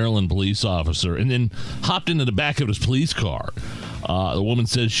on-duty Maryland police officer and then hopped into the back of his police car. The woman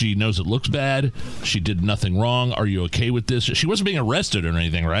says she knows it looks bad. She did nothing wrong. Are you okay with this? She wasn't being arrested or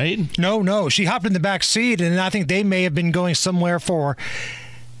anything, right? No. She hopped in the back seat, and I think they may have been going somewhere for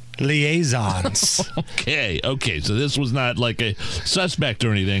liaisons. Okay. So this was not like a suspect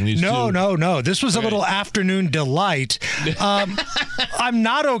or anything. No. This was a little afternoon delight. I'm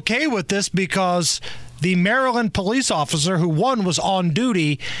not okay with this because the Maryland police officer who was on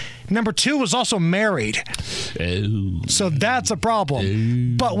duty Number 2 was also married. Oh. So that's a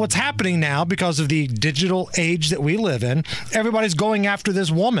problem. But what's happening now, because of the digital age that we live in, everybody's going after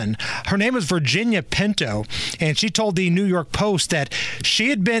this woman. Her name is Virginia Pinto, and she told the New York Post that she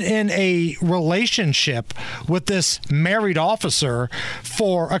had been in a relationship with this married officer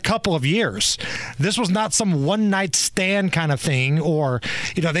for a couple of years. This was not some one-night stand kind of thing, or,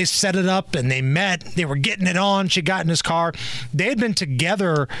 they set it up and they met, they were getting it on, she got in his car. They had been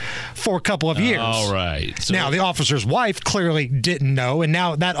together for a couple of years. All right. So now, the officer's wife clearly didn't know, and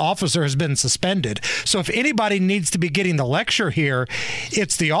now that officer has been suspended. So if anybody needs to be getting the lecture here,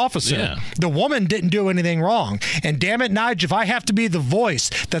 it's the officer. Yeah. The woman didn't do anything wrong. And damn it, Nigel, if I have to be the voice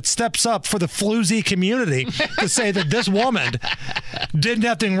that steps up for the floozy community to say that this woman did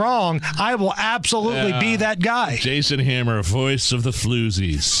nothing wrong, I will absolutely be that guy. Jason Hammer, voice of the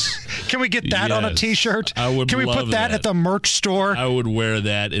floozies. Can we get that on a T-shirt? I would. Can we put that at the merch store? I would wear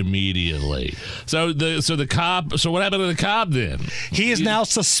that immediately. So the cop. So what happened to the cop then? He is now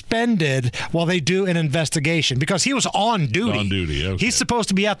suspended while they do an investigation because he was on duty. On duty. Okay. He's supposed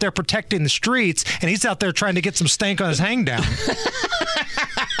to be out there protecting the streets, and he's out there trying to get some stank on his hang down.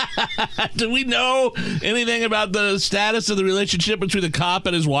 Do we know anything about the status of the relationship between the cop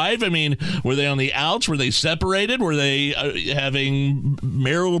and his wife? I mean, were they on the outs? Were they separated? Were they having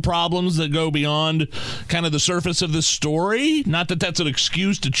marital problems that go beyond kind of the surface of the story? Not that that's an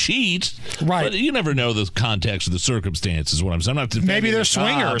excuse to cheat, right? But you never know the context of the circumstances. What I'm saying, I'm not defending maybe they're the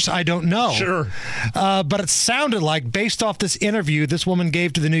swingers. cop. I don't know. Sure, but it sounded like, based off this interview this woman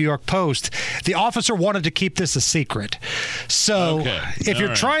gave to the New York Post, the officer wanted to keep this a secret. So if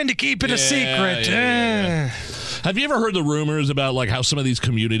you're trying to keep it a secret. Have you ever heard the rumors about like how some of these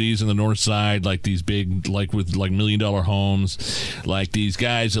communities in the north side, like these big, like with like $1 million homes, like these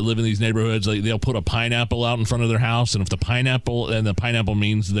guys that live in these neighborhoods, like they'll put a pineapple out in front of their house, and if the pineapple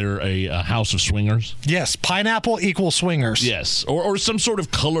means they're a house of swingers. Yes, pineapple equals swingers. Yes, or some sort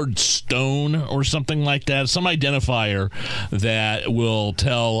of colored stone or something like that, some identifier that will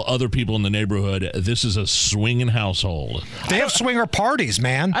tell other people in the neighborhood this is a swinging household. They have swinger parties,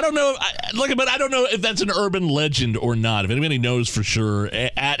 man. I don't know. But I don't know if that's an urban legend or not. If anybody knows for sure,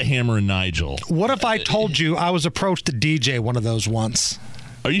 at Hammer and Nigel. What if I told you I was approached to DJ one of those once?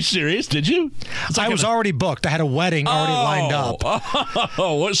 Are you serious? Did you? I was already booked. I had a wedding already lined up.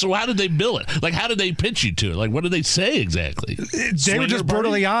 So how did they bill it? Like, how did they pitch you to it? Like, what did they say exactly? They were just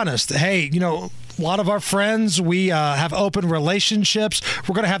brutally honest. Hey, a lot of our friends, we have open relationships.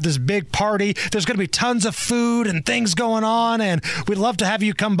 We're going to have this big party. There's going to be tons of food and things going on, and we'd love to have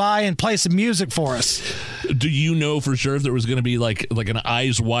you come by and play some music for us. Do you know for sure if there was going to be like an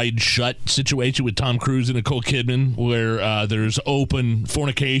Eyes Wide Shut situation with Tom Cruise and Nicole Kidman where there's open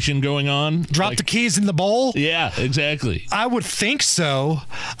fornication going on? Drop the keys in the bowl? Yeah, exactly. I would think so.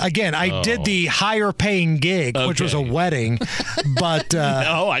 Again, I did the higher paying gig, which was a wedding, but...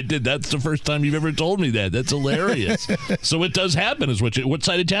 No, I did. That's the first time you've ever told me that. That's hilarious. So it does happen. What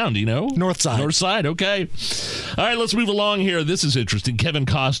side of town, do you know? North side. North side, okay. All right, let's move along here. This is interesting. Kevin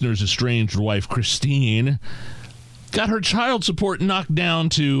Costner's estranged wife, Christine, got her child support knocked down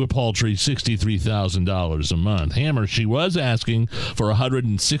to a paltry $63,000 a month. Hammer, she was asking for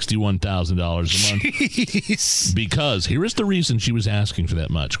 $161,000 a month. Jeez. Because, here is the reason she was asking for that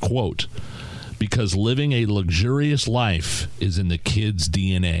much. Quote, because living a luxurious life is in the kid's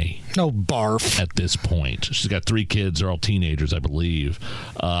DNA. No barf. At this point. She's got 3 kids. They're all teenagers, I believe.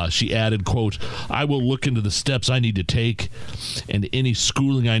 She added, quote, I will look into the steps I need to take and any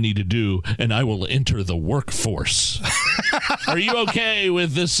schooling I need to do, and I will enter the workforce. Are you okay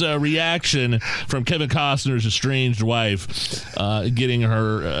with this reaction from Kevin Costner's estranged wife getting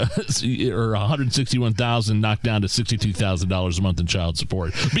her $161,000 knocked down to $62,000 a month in child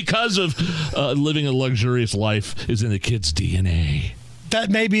support because of living a luxurious life is in the kid's DNA? That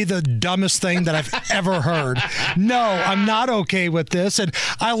may be the dumbest thing that I've ever heard. No, I'm not okay with this. And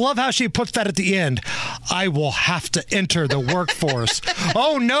I love how she puts that at the end. I will have to enter the workforce.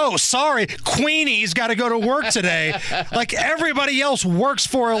 Oh, no, sorry. Queenie's got to go to work today. Like everybody else works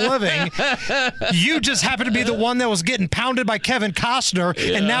for a living. You just happen to be the one that was getting pounded by Kevin Costner.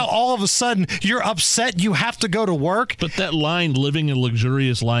 Yeah. And now all of a sudden you're upset you have to go to work. But that line, living a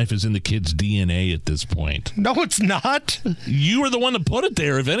luxurious life, is in the kid's DNA at this point. No, it's not. You were the one that put put it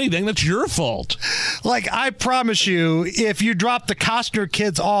there. If anything, that's your fault. Like, I promise you, if you dropped the Costner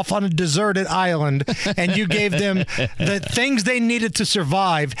kids off on a deserted island and you gave them the things they needed to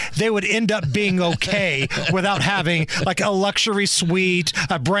survive, they would end up being okay without having like a luxury suite,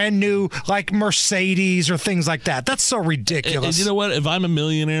 a brand new like Mercedes or things like that. That's so ridiculous. And you know what? If I'm a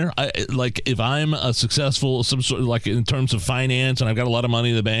millionaire, if I'm a successful, some sort of, like in terms of finance, and I've got a lot of money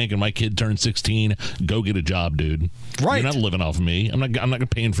in the bank, and my kid turns 16, go get a job, dude. Right. You're not living off of me. I'm not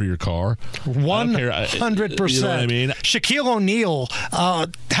paying for your car. 100%. You know what I mean? Shaquille O'Neal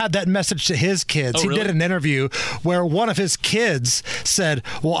had that message to his kids. Oh, he really? did an interview where one of his kids said,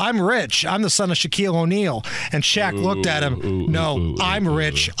 well, I'm rich. I'm the son of Shaquille O'Neal. And Shaq looked at him. No, I'm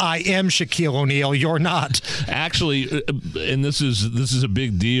rich. I am Shaquille O'Neal. You're not. Actually, and this is a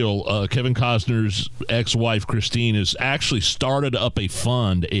big deal. Kevin Costner's ex-wife, Christine, has actually started up a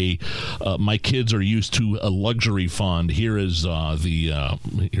fund, My Kids Are Used to a Luxury Fund. Here is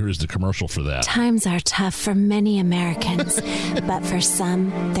the commercial for that. Times are tough for many Americans, but for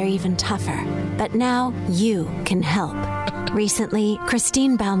some, they're even tougher. But now you can help. Recently,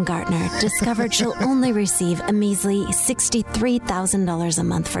 Christine Baumgartner discovered she'll only receive a measly $63,000 a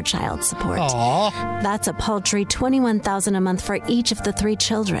month for child support. Aww. That's a paltry $21,000 a month for each of the 3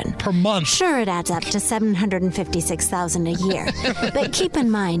 children. Per month. Sure, it adds up to $756,000 a year. But keep in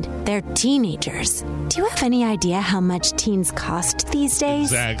mind, they're teenagers. Do you have any idea how much teens cost these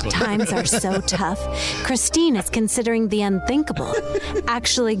days? Exactly. Times are so tough. Christine is considering the unthinkable,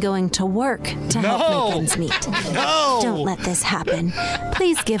 actually going to work to help make ends meet. No. Don't let this happen.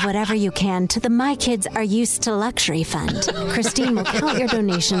 Please give whatever you can to the My Kids Are Used to Luxury Fund. Christine will count your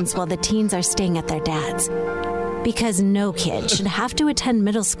donations while the teens are staying at their dad's. Because no kid should have to attend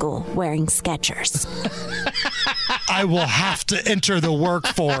middle school wearing Skechers. I will have to enter the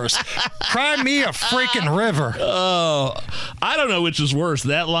workforce. Cry me a freaking river. Oh, I don't know which is worse,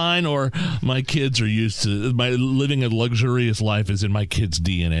 that line or my kids are used to living a luxurious life is in my kids'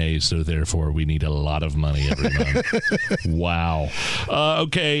 DNA, so therefore we need a lot of money every month. Wow.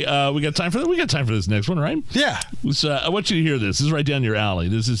 Okay, we got time for that. We got time for this next one, right? Yeah. I want you to hear this. This is right down your alley.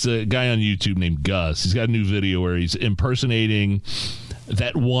 This is a guy on YouTube named Gus. He's got a new video where he's impersonating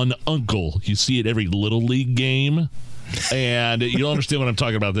that one uncle. You see it every Little League game. And you'll understand what I'm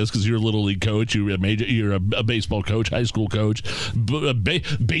talking about this because you're a Little League coach. You're a baseball coach, high school coach.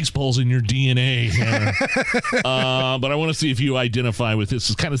 Baseball's in your DNA. But I want to see if you identify with this.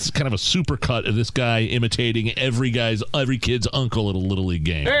 It's kind of a super cut of this guy imitating every kid's uncle at a Little League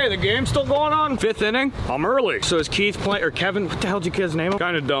game. Hey, the game's still going on? 5th inning? I'm early. So is Keith playing, or Kevin? What the hell's your kid's name?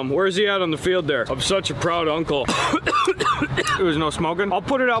 Kind of dumb. Where's he at on the field there? I'm such a proud uncle. There was no smoking? I'll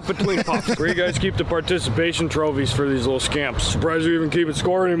put it out between puffs. Where you guys keep the participation trophies for these little scamps. Surprised you even keep it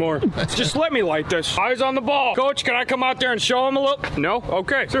score anymore. Just let me light this. Eyes on the ball. Coach, can I come out there and show him a look? No?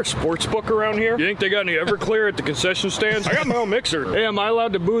 Okay. Is there a sports book around here? You think they got any Everclear at the concession stands? I got my own mixer. Hey, am I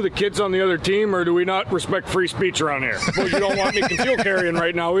allowed to boo the kids on the other team, or do we not respect free speech around here? Suppose you don't want me conceal carrying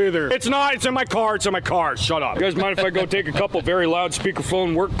right now either. It's not. It's in my car. It's in my car. Shut up. You guys mind if I go take a couple very loud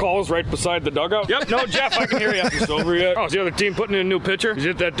speakerphone work calls right beside the dugout? Yep. No, Jeff, I can hear you. It's over yet. Oh, is the other team putting in a new pitcher? Is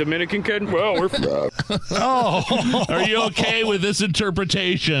it that Dominican kid? Well, we're... Oh. Are you okay with this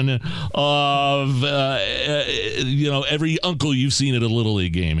interpretation of every uncle you've seen at a Little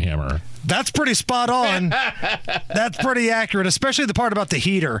League game, Hammer? That's pretty spot on. That's pretty accurate, especially the part about the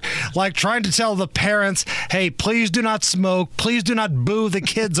heater. Like trying to tell the parents, hey, please do not smoke. Please do not boo the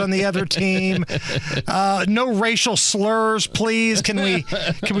kids on the other team. No racial slurs, please. Can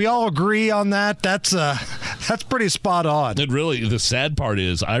we all agree on that? That's pretty spot on. It really, the sad part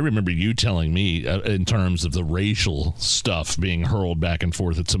is, I remember you telling me in terms of the racial stuff being hurled back and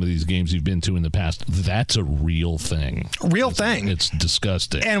forth at some of these games you've been to in the past. That's a real thing. It's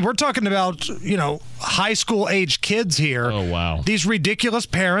disgusting. And we're talking about, high school age kids here. Oh, wow. These ridiculous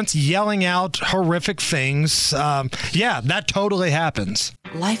parents yelling out horrific things. That totally happens.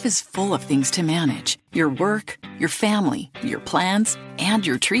 Life is full of things to manage. Your work, your family, your plans, and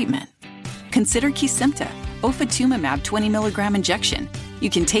your treatment. Consider Kesimpta, ofatumumab 20 milligram injection. You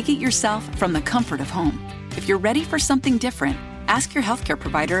can take it yourself from the comfort of home. If you're ready for something different, ask your healthcare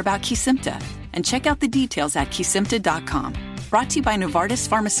provider about Kesimpta and check out the details at kesimpta.com. Brought to you by Novartis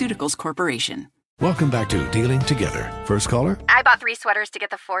Pharmaceuticals Corporation. Welcome back to Dealing Together. First caller? I bought 3 sweaters to get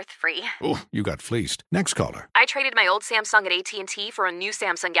the 4th free. Oh, you got fleeced. Next caller? I traded my old Samsung at AT&T for a new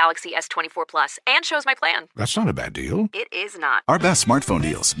Samsung Galaxy S24 Plus and shows my plan. That's not a bad deal. It is not. Our best smartphone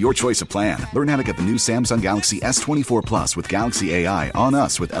deals, your choice of plan. Learn how to get the new Samsung Galaxy S24 Plus with Galaxy AI on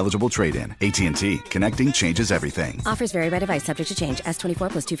us with eligible trade-in. AT&T. Connecting changes everything. Offers vary by device, subject to change. S24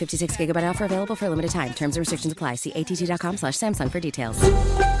 plus 256 gigabyte offer available for limited time. Terms and restrictions apply. See att.com/Samsung for details.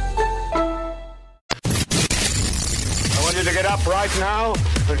 I want you to get up right now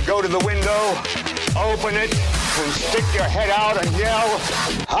and go to the window, open it, and stick your head out and yell,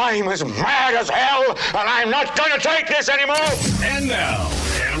 "I'm as mad as hell, and I'm not going to take this anymore!" And now,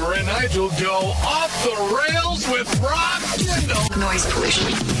 Hammer and Nigel go off the rails with Rob Kendall. Noise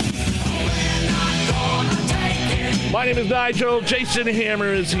pollution. My name is Nigel. Jason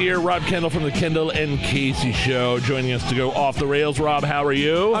Hammer is here. Rob Kendall from the Kendall and Casey Show joining us to go off the rails. Rob, how are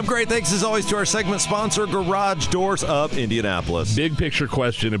you? I'm great. Thanks as always to our segment sponsor, Garage Doors of Indianapolis. Big picture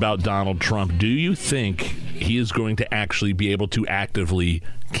question about Donald Trump. Do you think he is going to actually be able to actively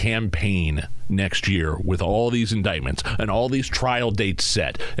campaign next year with all these indictments and all these trial dates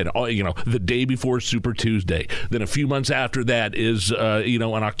set and all, the day before Super Tuesday, then a few months after that is an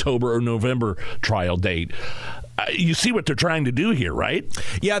October or November trial date? You see what they're trying to do here, right?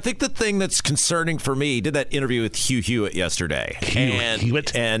 Yeah, I think the thing that's concerning for me, he did that interview with Hugh Hewitt yesterday.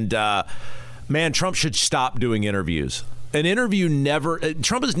 Hewitt? And man, Trump should stop doing interviews.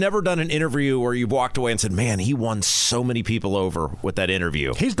 Trump has never done an interview where you've walked away and said, man, he won so many people over with that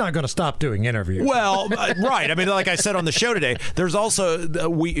interview. He's not going to stop doing interviews. Well, right. I mean, like I said on the show today, there's also,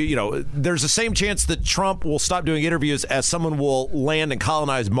 there's the same chance that Trump will stop doing interviews as someone will land and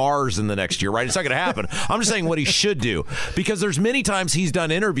colonize Mars in the next year, right? It's not going to happen. I'm just saying what he should do, because there's many times he's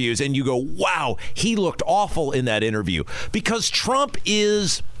done interviews and you go, wow, he looked awful in that interview, because Trump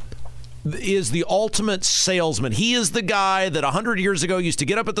is the ultimate salesman. He is the guy that 100 years ago used to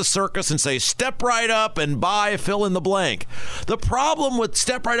get up at the circus and say, step right up and buy fill in the blank. The problem with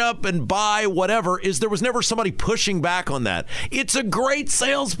step right up and buy whatever is there was never somebody pushing back on that. It's a great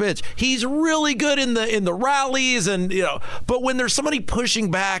sales pitch. He's really good in the rallies, and but when there's somebody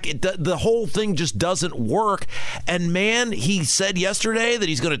pushing back, the whole thing just doesn't work. And man, he said yesterday that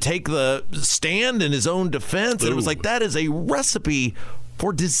he's going to take the stand in his own defense. And it was like, that is a recipe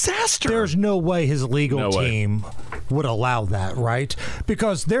for disaster. There's no way his legal team would allow that, right?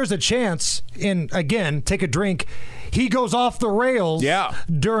 Because there's a chance, again, take a drink, he goes off the rails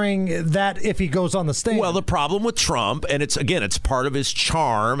during that if he goes on the stand. Well, the problem with Trump, and it's part of his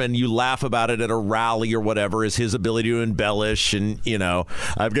charm, and you laugh about it at a rally or whatever, is his ability to embellish and,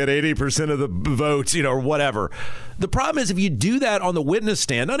 I've got 80% of the votes, or whatever. The problem is if you do that on the witness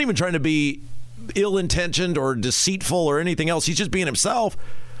stand, not even trying to be ill-intentioned or deceitful or anything else, he's just being himself,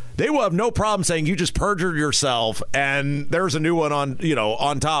 they will have no problem saying you just perjured yourself and there's a new one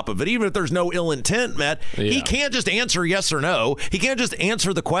on top of it. Even if there's no ill intent, Matt, he can't just answer yes or no. He can't just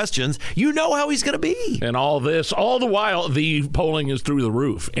answer the questions. You know how he's going to be. And all the while, the polling is through the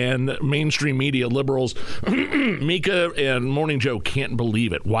roof. And mainstream media, liberals, Mika and Morning Joe can't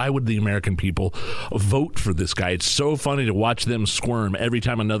believe it. Why would the American people vote for this guy? It's so funny to watch them squirm every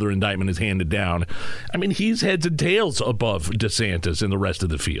time another indictment is handed down. I mean, he's heads and tails above DeSantis and the rest of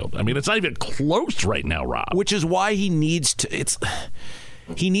the field. I mean, it's not even close right now, Rob. Which is why he needs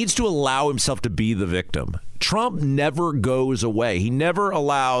to allow himself to be the victim. Trump never goes away. He never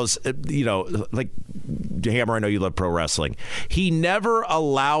allows, like Hammer, I know you love pro wrestling. He never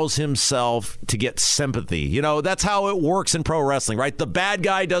allows himself to get sympathy. That's how it works in pro wrestling, right? The bad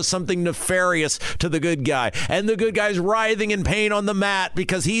guy does something nefarious to the good guy, and the good guy's writhing in pain on the mat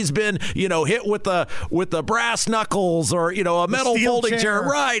because he's been, hit with the brass knuckles or, a metal folding chair.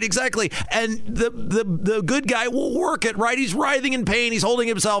 Right, exactly. And the good guy will work it, right? He's writhing in pain. He's holding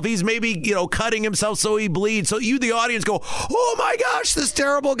himself. He's maybe, cutting himself so he bleeds. So you, the audience, go, oh my gosh, this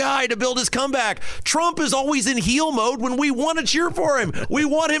terrible guy, to build his comeback. Trump is always in heel mode when we want to cheer for him. We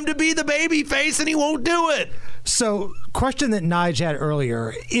want him to be the baby face, and he won't do it. So, question that Nigel had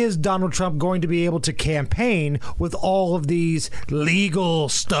earlier, is Donald Trump going to be able to campaign with all of these legal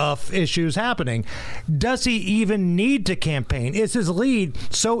stuff issues happening? Does he even need to campaign? Is his lead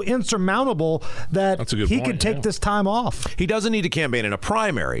so insurmountable that he could take this time off? He doesn't need to campaign in a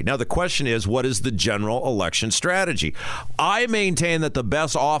primary. Now, the question is, what is the general election strategy? I maintain that the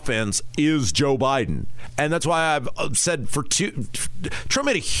best offense is Joe Biden. And that's why I've said Trump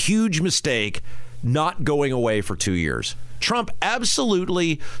made a huge mistake not going away for 2 years. Trump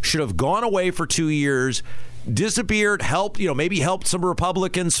absolutely should have gone away for 2 years, disappeared, helped, maybe helped some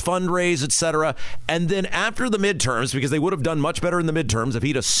Republicans fundraise, etc. And then after the midterms, because they would have done much better in the midterms if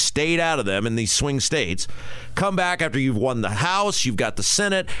he'd have stayed out of them in these swing states, come back after you've won the House, you've got the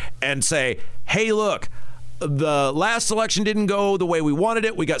Senate, and say, hey, look, the last election didn't go the way we wanted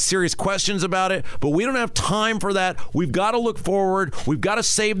it. We got serious questions about it, but we don't have time for that. We've got to look forward. We've got to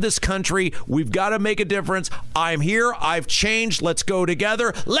save this country. We've got to make a difference. I'm here. I've changed. Let's go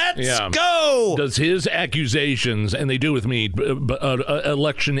together. Let's go. Does his accusations, and they do with me,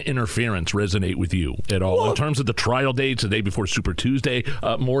 election interference resonate with you at all? In terms of the trial dates, the day before Super Tuesday,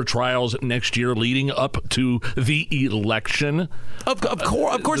 more trials next year leading up to the election? Of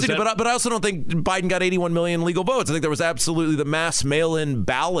course he did, but I also don't think Biden got 81 million legal votes. I think there was absolutely the mass mail-in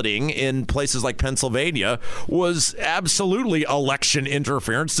balloting in places like Pennsylvania was absolutely election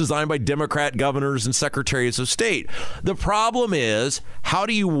interference designed by Democrat governors and secretaries of state. The problem is, how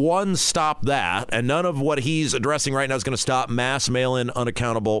do you, one, stop that? And none of what he's addressing right now is going to stop mass mail-in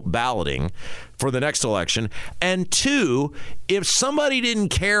unaccountable balloting for the next election. And two, if somebody didn't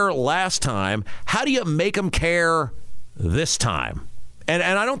care last time, how do you make them care this time? And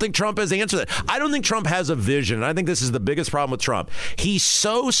I don't think Trump has answered that. I don't think Trump has a vision. And I think this is the biggest problem with Trump. He's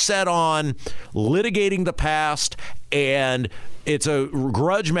so set on litigating the past, and it's a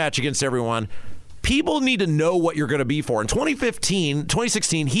grudge match against everyone. People need to know what you're going to be for. In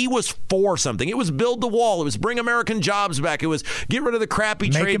 2016, he was for something. It was build the wall. It was bring American jobs back. It was get rid of the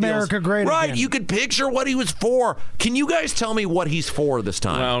crappy trade deals. Make America great again. Right. You could picture what he was for. Can you guys tell me what he's for this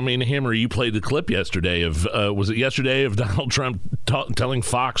time? Well, I mean, Hammer, you played the clip yesterday of, was it yesterday, of Donald Trump telling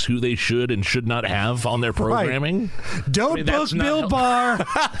Fox who they should and should not have on their programming? Right. Don't book Bill Barr.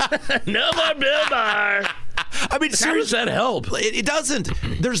 No more Bill Barr. I mean, how does that help? It doesn't.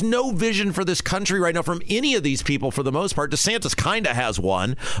 There's no vision for this country right now from any of these people for the most part. DeSantis kind of has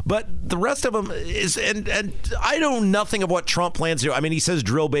one, but the rest of them is, and I know nothing of what Trump plans to do. I mean, he says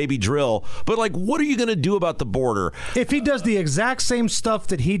drill, baby, drill, but like, what are you going to do about the border? If he does the exact same stuff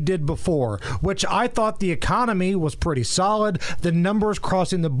that he did before, which I thought the economy was pretty solid, the numbers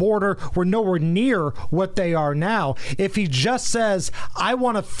crossing the border were nowhere near what they are now. If he just says, I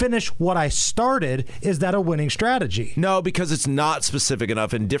want to finish what I started, is that a winning strategy? No, because it's not specific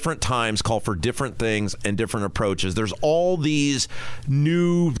enough, and different times call for different things and different approaches. There's all these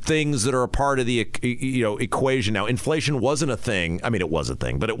new things that are a part of the equation now. Inflation wasn't a thing. I mean, it was a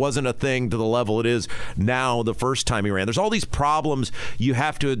thing, but it wasn't a thing to the level it is now the first time he ran. There's all these problems you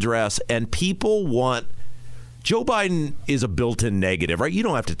have to address, and people want... Joe Biden is a built-in negative, right? You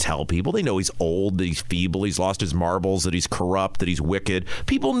don't have to tell people. They know he's old, that he's feeble, he's lost his marbles, that he's corrupt, that he's wicked.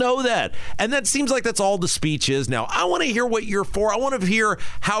 People know that. And that seems like that's all the speech is now. I want to hear what you're for. I want to hear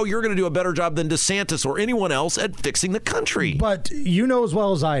how you're going to do a better job than DeSantis or anyone else at fixing the country. But you know as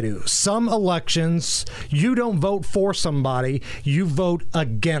well as I do, some elections, you don't vote for somebody, you vote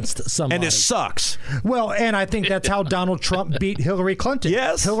against somebody. And it sucks. Well, and I think that's how Donald Trump beat Hillary Clinton.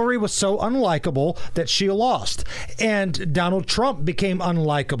 Yes. Hillary was so unlikable that she lost. And Donald Trump became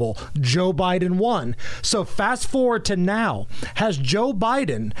unlikable. Joe Biden won. So fast forward to now. Has Joe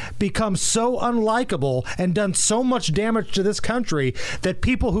Biden become so unlikable and done so much damage to this country that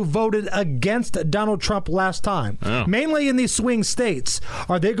people who voted against Donald Trump last time, mainly in these swing states,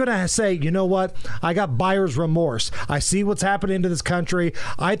 are they going to say, you know what? I got buyer's remorse. I see what's happening to this country.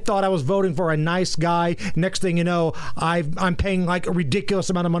 I thought I was voting for a nice guy. Next thing you know, I'm paying like a ridiculous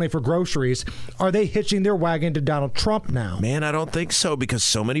amount of money for groceries. Are they hitching their wagon to Donald Trump now? Man, I don't think so, because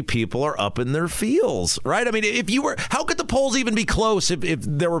so many people are up in their feels, right? I mean, how could the polls even be close if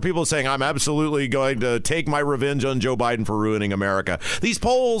there were people saying, I'm absolutely going to take my revenge on Joe Biden for ruining America? These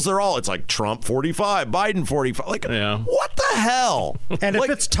polls, it's like Trump 45, Biden 45. Like, what the hell? And if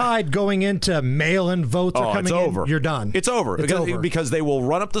it's tied going into mail-in votes are coming over. in, you're done. It's over. Because they will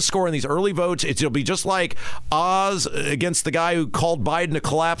run up the score in these early votes. It'll be just like Oz against the guy who called Biden a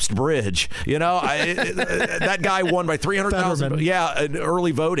collapsed bridge. You know, that guy won by 300,000. Yeah, in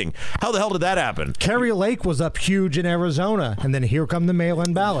early voting. How the hell did that happen? Kerry Lake was up huge in Arizona, and then here come the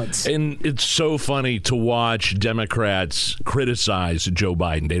mail-in ballots. And it's so funny to watch Democrats criticize Joe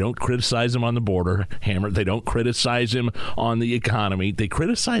Biden. They don't criticize him on the border, Hammer. They don't criticize him on the economy. They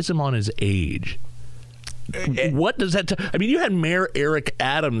criticize him on his age. What does that I mean, you had Mayor Eric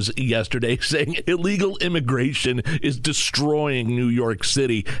Adams yesterday saying illegal immigration is destroying New York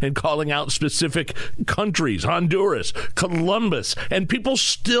City and calling out specific countries, Honduras, Columbus, and people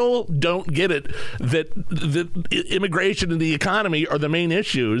still don't get it that immigration and the economy are the main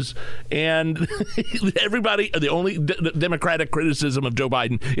issues, and the only Democratic criticism of Joe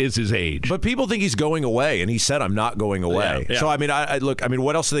Biden is his age. But people think he's going away, and he said, I'm not going away. Yeah. So, I mean, look,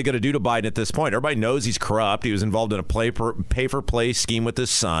 what else are they going to do to Biden at this point? Everybody knows he's corrupt. corrupt. He was involved in a pay-for-play scheme with his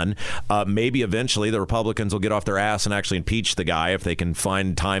son. Maybe eventually the Republicans will get off their ass and actually impeach the guy if they can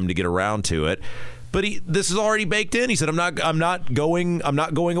find time to get around to it. But this is already baked in. He said, I'm not going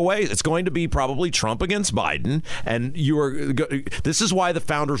away. It's going to be probably Trump against Biden. And this is why the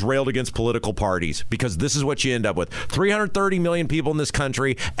founders railed against political parties, because this is what you end up with. 330 million people in this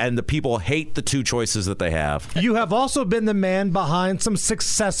country, and the people hate the two choices that they have. You have also been the man behind some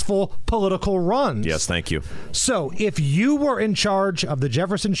successful political runs. Yes, thank you. So if you were in charge of the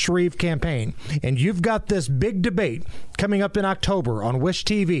Jefferson Shreve campaign, and you've got this big debate coming up in October on Wish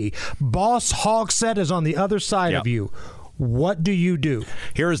TV, Boss Hogsett is on the other side of you, what do you do?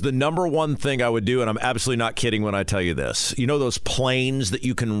 Here is the number one thing I would do, and I'm absolutely not kidding when I tell you this. You know those planes that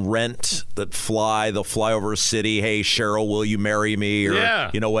you can rent that they'll fly over a city, hey, Cheryl, will you marry me? Or,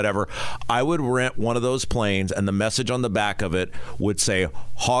 whatever. I would rent one of those planes, and the message on the back of it would say,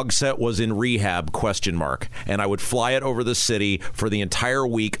 Hogsett was in rehab, ? And I would fly it over the city for the entire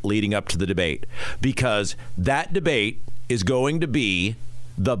week leading up to the debate. Because that debate is going to be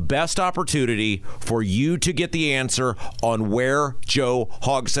the best opportunity for you to get the answer on where Joe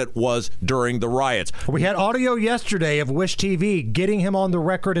Hogsett was during the riots. We had audio yesterday of Wish TV getting him on the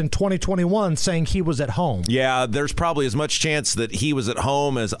record in 2021 saying he was at home. Yeah, there's probably as much chance that he was at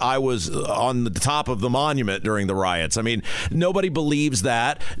home as I was on the top of the monument during the riots. I mean, nobody believes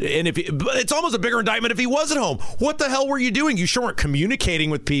that. And but it's almost a bigger indictment if he was at home. What the hell were you doing? You sure weren't communicating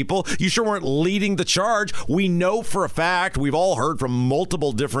with people. You sure weren't leading the charge. We know for a fact, we've all heard from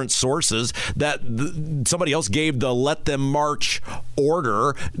multiple different sources that somebody else gave the let them march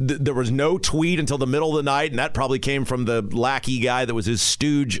order. There was no tweet until the middle of the night, and that probably came from the lackey guy that was his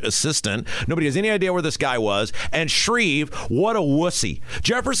stooge assistant. Nobody has any idea where this guy was. And Shreve, what a wussy.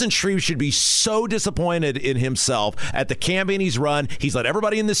 Jefferson Shreve should be so disappointed in himself at the campaign he's run. He's let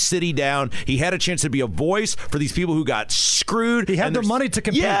everybody in the city down. He had a chance to be a voice for these people who got screwed. He had the money to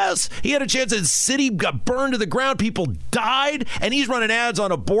compete. Yes, he had a chance. His city got burned to the ground. People died, and he's running ads on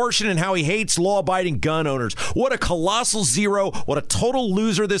abortion and how he hates law-abiding gun owners. What a colossal zero. What a total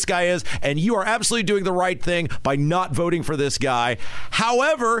loser this guy is. And you are absolutely doing the right thing by not voting for this guy.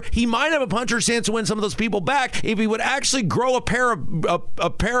 However, he might have a puncher's chance to win some of those people back if he would actually grow a pair of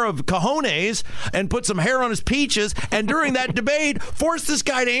cojones and put some hair on his peaches, and during that debate, force this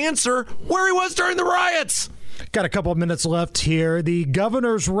guy to answer where he was during the riots. Got a couple of minutes left here. The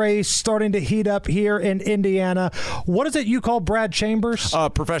governor's race starting to heat up here in Indiana. What is it you call Brad Chambers?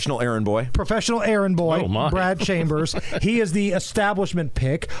 Professional errand boy. Professional errand boy. Oh, my. Brad Chambers. He is the establishment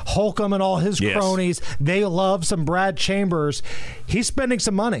pick. Holcomb and all his cronies, they love some Brad Chambers. He's spending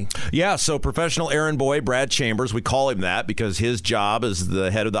some money. Yeah, so professional errand boy Brad Chambers, we call him that because his job as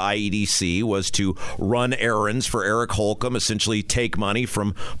the head of the IEDC was to run errands for Eric Holcomb, essentially take money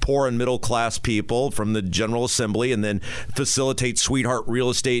from poor and middle class people from the General Assembly and then facilitate sweetheart real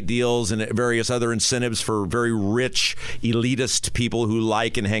estate deals and various other incentives for very rich elitist people who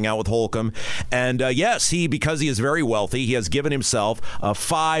like and hang out with Holcomb. And yes, because he is very wealthy, he has given himself a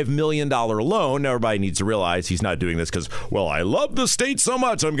 $5 million loan. Now, everybody needs to realize he's not doing this because, well, I love the state so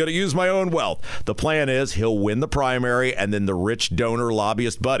much, I'm going to use my own wealth. The plan is he'll win the primary and then the rich donor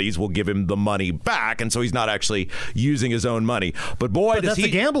lobbyist buddies will give him the money back. And so he's not actually using his own money. But boy, that's a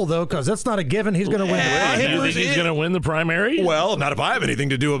gamble, though, because that's not a given he's going to win the primary. You think he's going to win the primary? Well, not if I have anything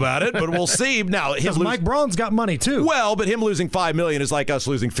to do about it, but we'll see. Now, because Mike Braun's got money too. Well, but him losing $5 million is like us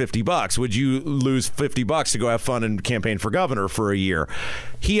losing $50. Would you lose $50 to go have fun and campaign for governor for a year?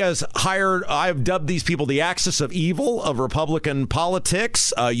 He has hired, I've dubbed these people the axis of evil of Republican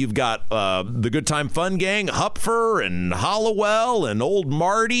politics. You've got the Good Time Fun Gang, Hupfer and Hollowell and Old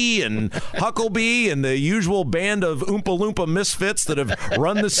Marty and Huckabee and the usual band of Oompa Loompa misfits that have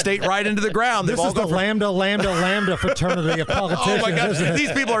run the state right into the ground. This is the Lambda fraternity of politicians. Oh my God,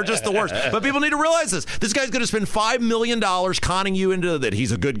 these people are just the worst. But people need to realize this. This guy's going to spend $5 million conning you into that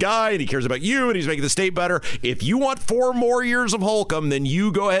he's a good guy and he cares about you and he's making the state better. If you want 4 more years of Holcomb, then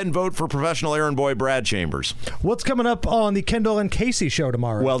you go ahead and vote for professional errand boy Brad Chambers. What's coming up on the Kendall and Casey show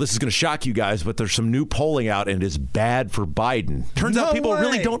tomorrow? Well, this is going to shock you guys, but there's some new polling out and it is bad for Biden. Turns out people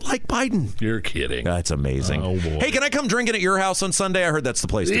really don't like Biden. You're kidding. That's amazing. Oh, boy. Hey, can I come drinking at your house on Sunday? I heard that's the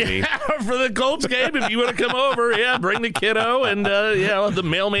place to be. Yeah, for the Colts game, if you want to come over, bring the kiddo, and the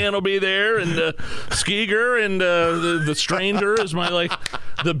mailman will be there, and Skeeger, and the stranger is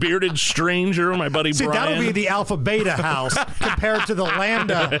the bearded stranger, my buddy Brian. That'll be the Alpha Beta house compared to the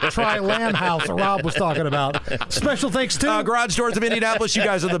Lambda Tri-Lam house that Rob was talking about. Special thanks to Garage Doors of Indianapolis. You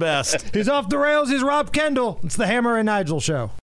guys are the best. He's off the rails. He's Rob Kendall. It's the Hammer and Nigel show.